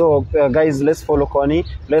 So guys, let's follow Connie.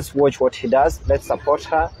 Let's watch what he does. Let's support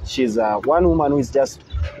her. She's one woman who is just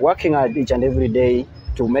working hard each and every day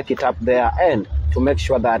to make it up there and to make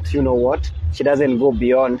sure that, you know what, she doesn't go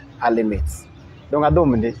beyond her limits.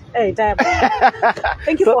 Hey,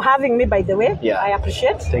 thank you for having me, by the way. Yeah. I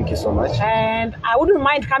appreciate. Thank you so much. And I wouldn't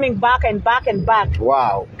mind coming back and back and back.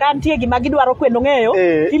 Wow. Exactly.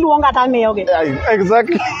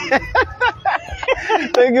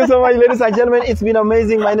 Thank you so much, ladies and gentlemen. It's been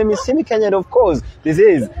amazing. My name is Simi Kenya, and of course, this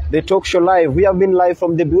is the Talk Show Live. We have been live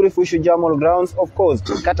from the beautiful Shujaa Mall grounds, of course,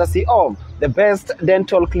 courtesy of the best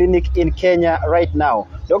dental clinic in Kenya right now.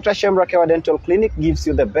 Dr. Shemrakewa Dental Clinic gives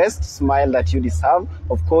you the best smile that you deserve.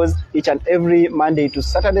 Of course, each and every Monday to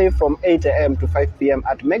Saturday from 8 a.m. to 5 p.m.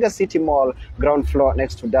 at Mega City Mall, ground floor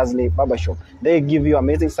next to Dazzly Barber Shop. They give you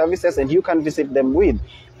amazing services, and you can visit them with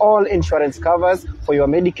all insurance covers for your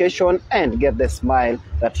medication and get the smile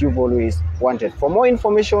that you've always wanted. For more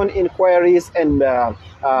information, inquiries, and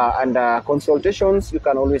consultations, you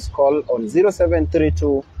can always call on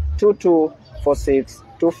 0732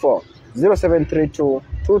 224624. 0732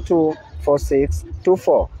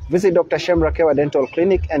 224624. Visit Dr. Shemrakewa Dental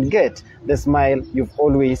Clinic and get the smile you've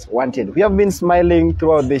always wanted. We have been smiling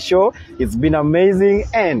throughout the show. It's been amazing,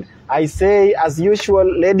 and I say, as usual,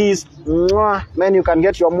 ladies, mwah, man, you can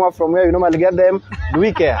get your mwah from where you normally get them. Do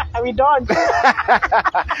we care? We don't.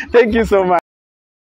 Thank you so much.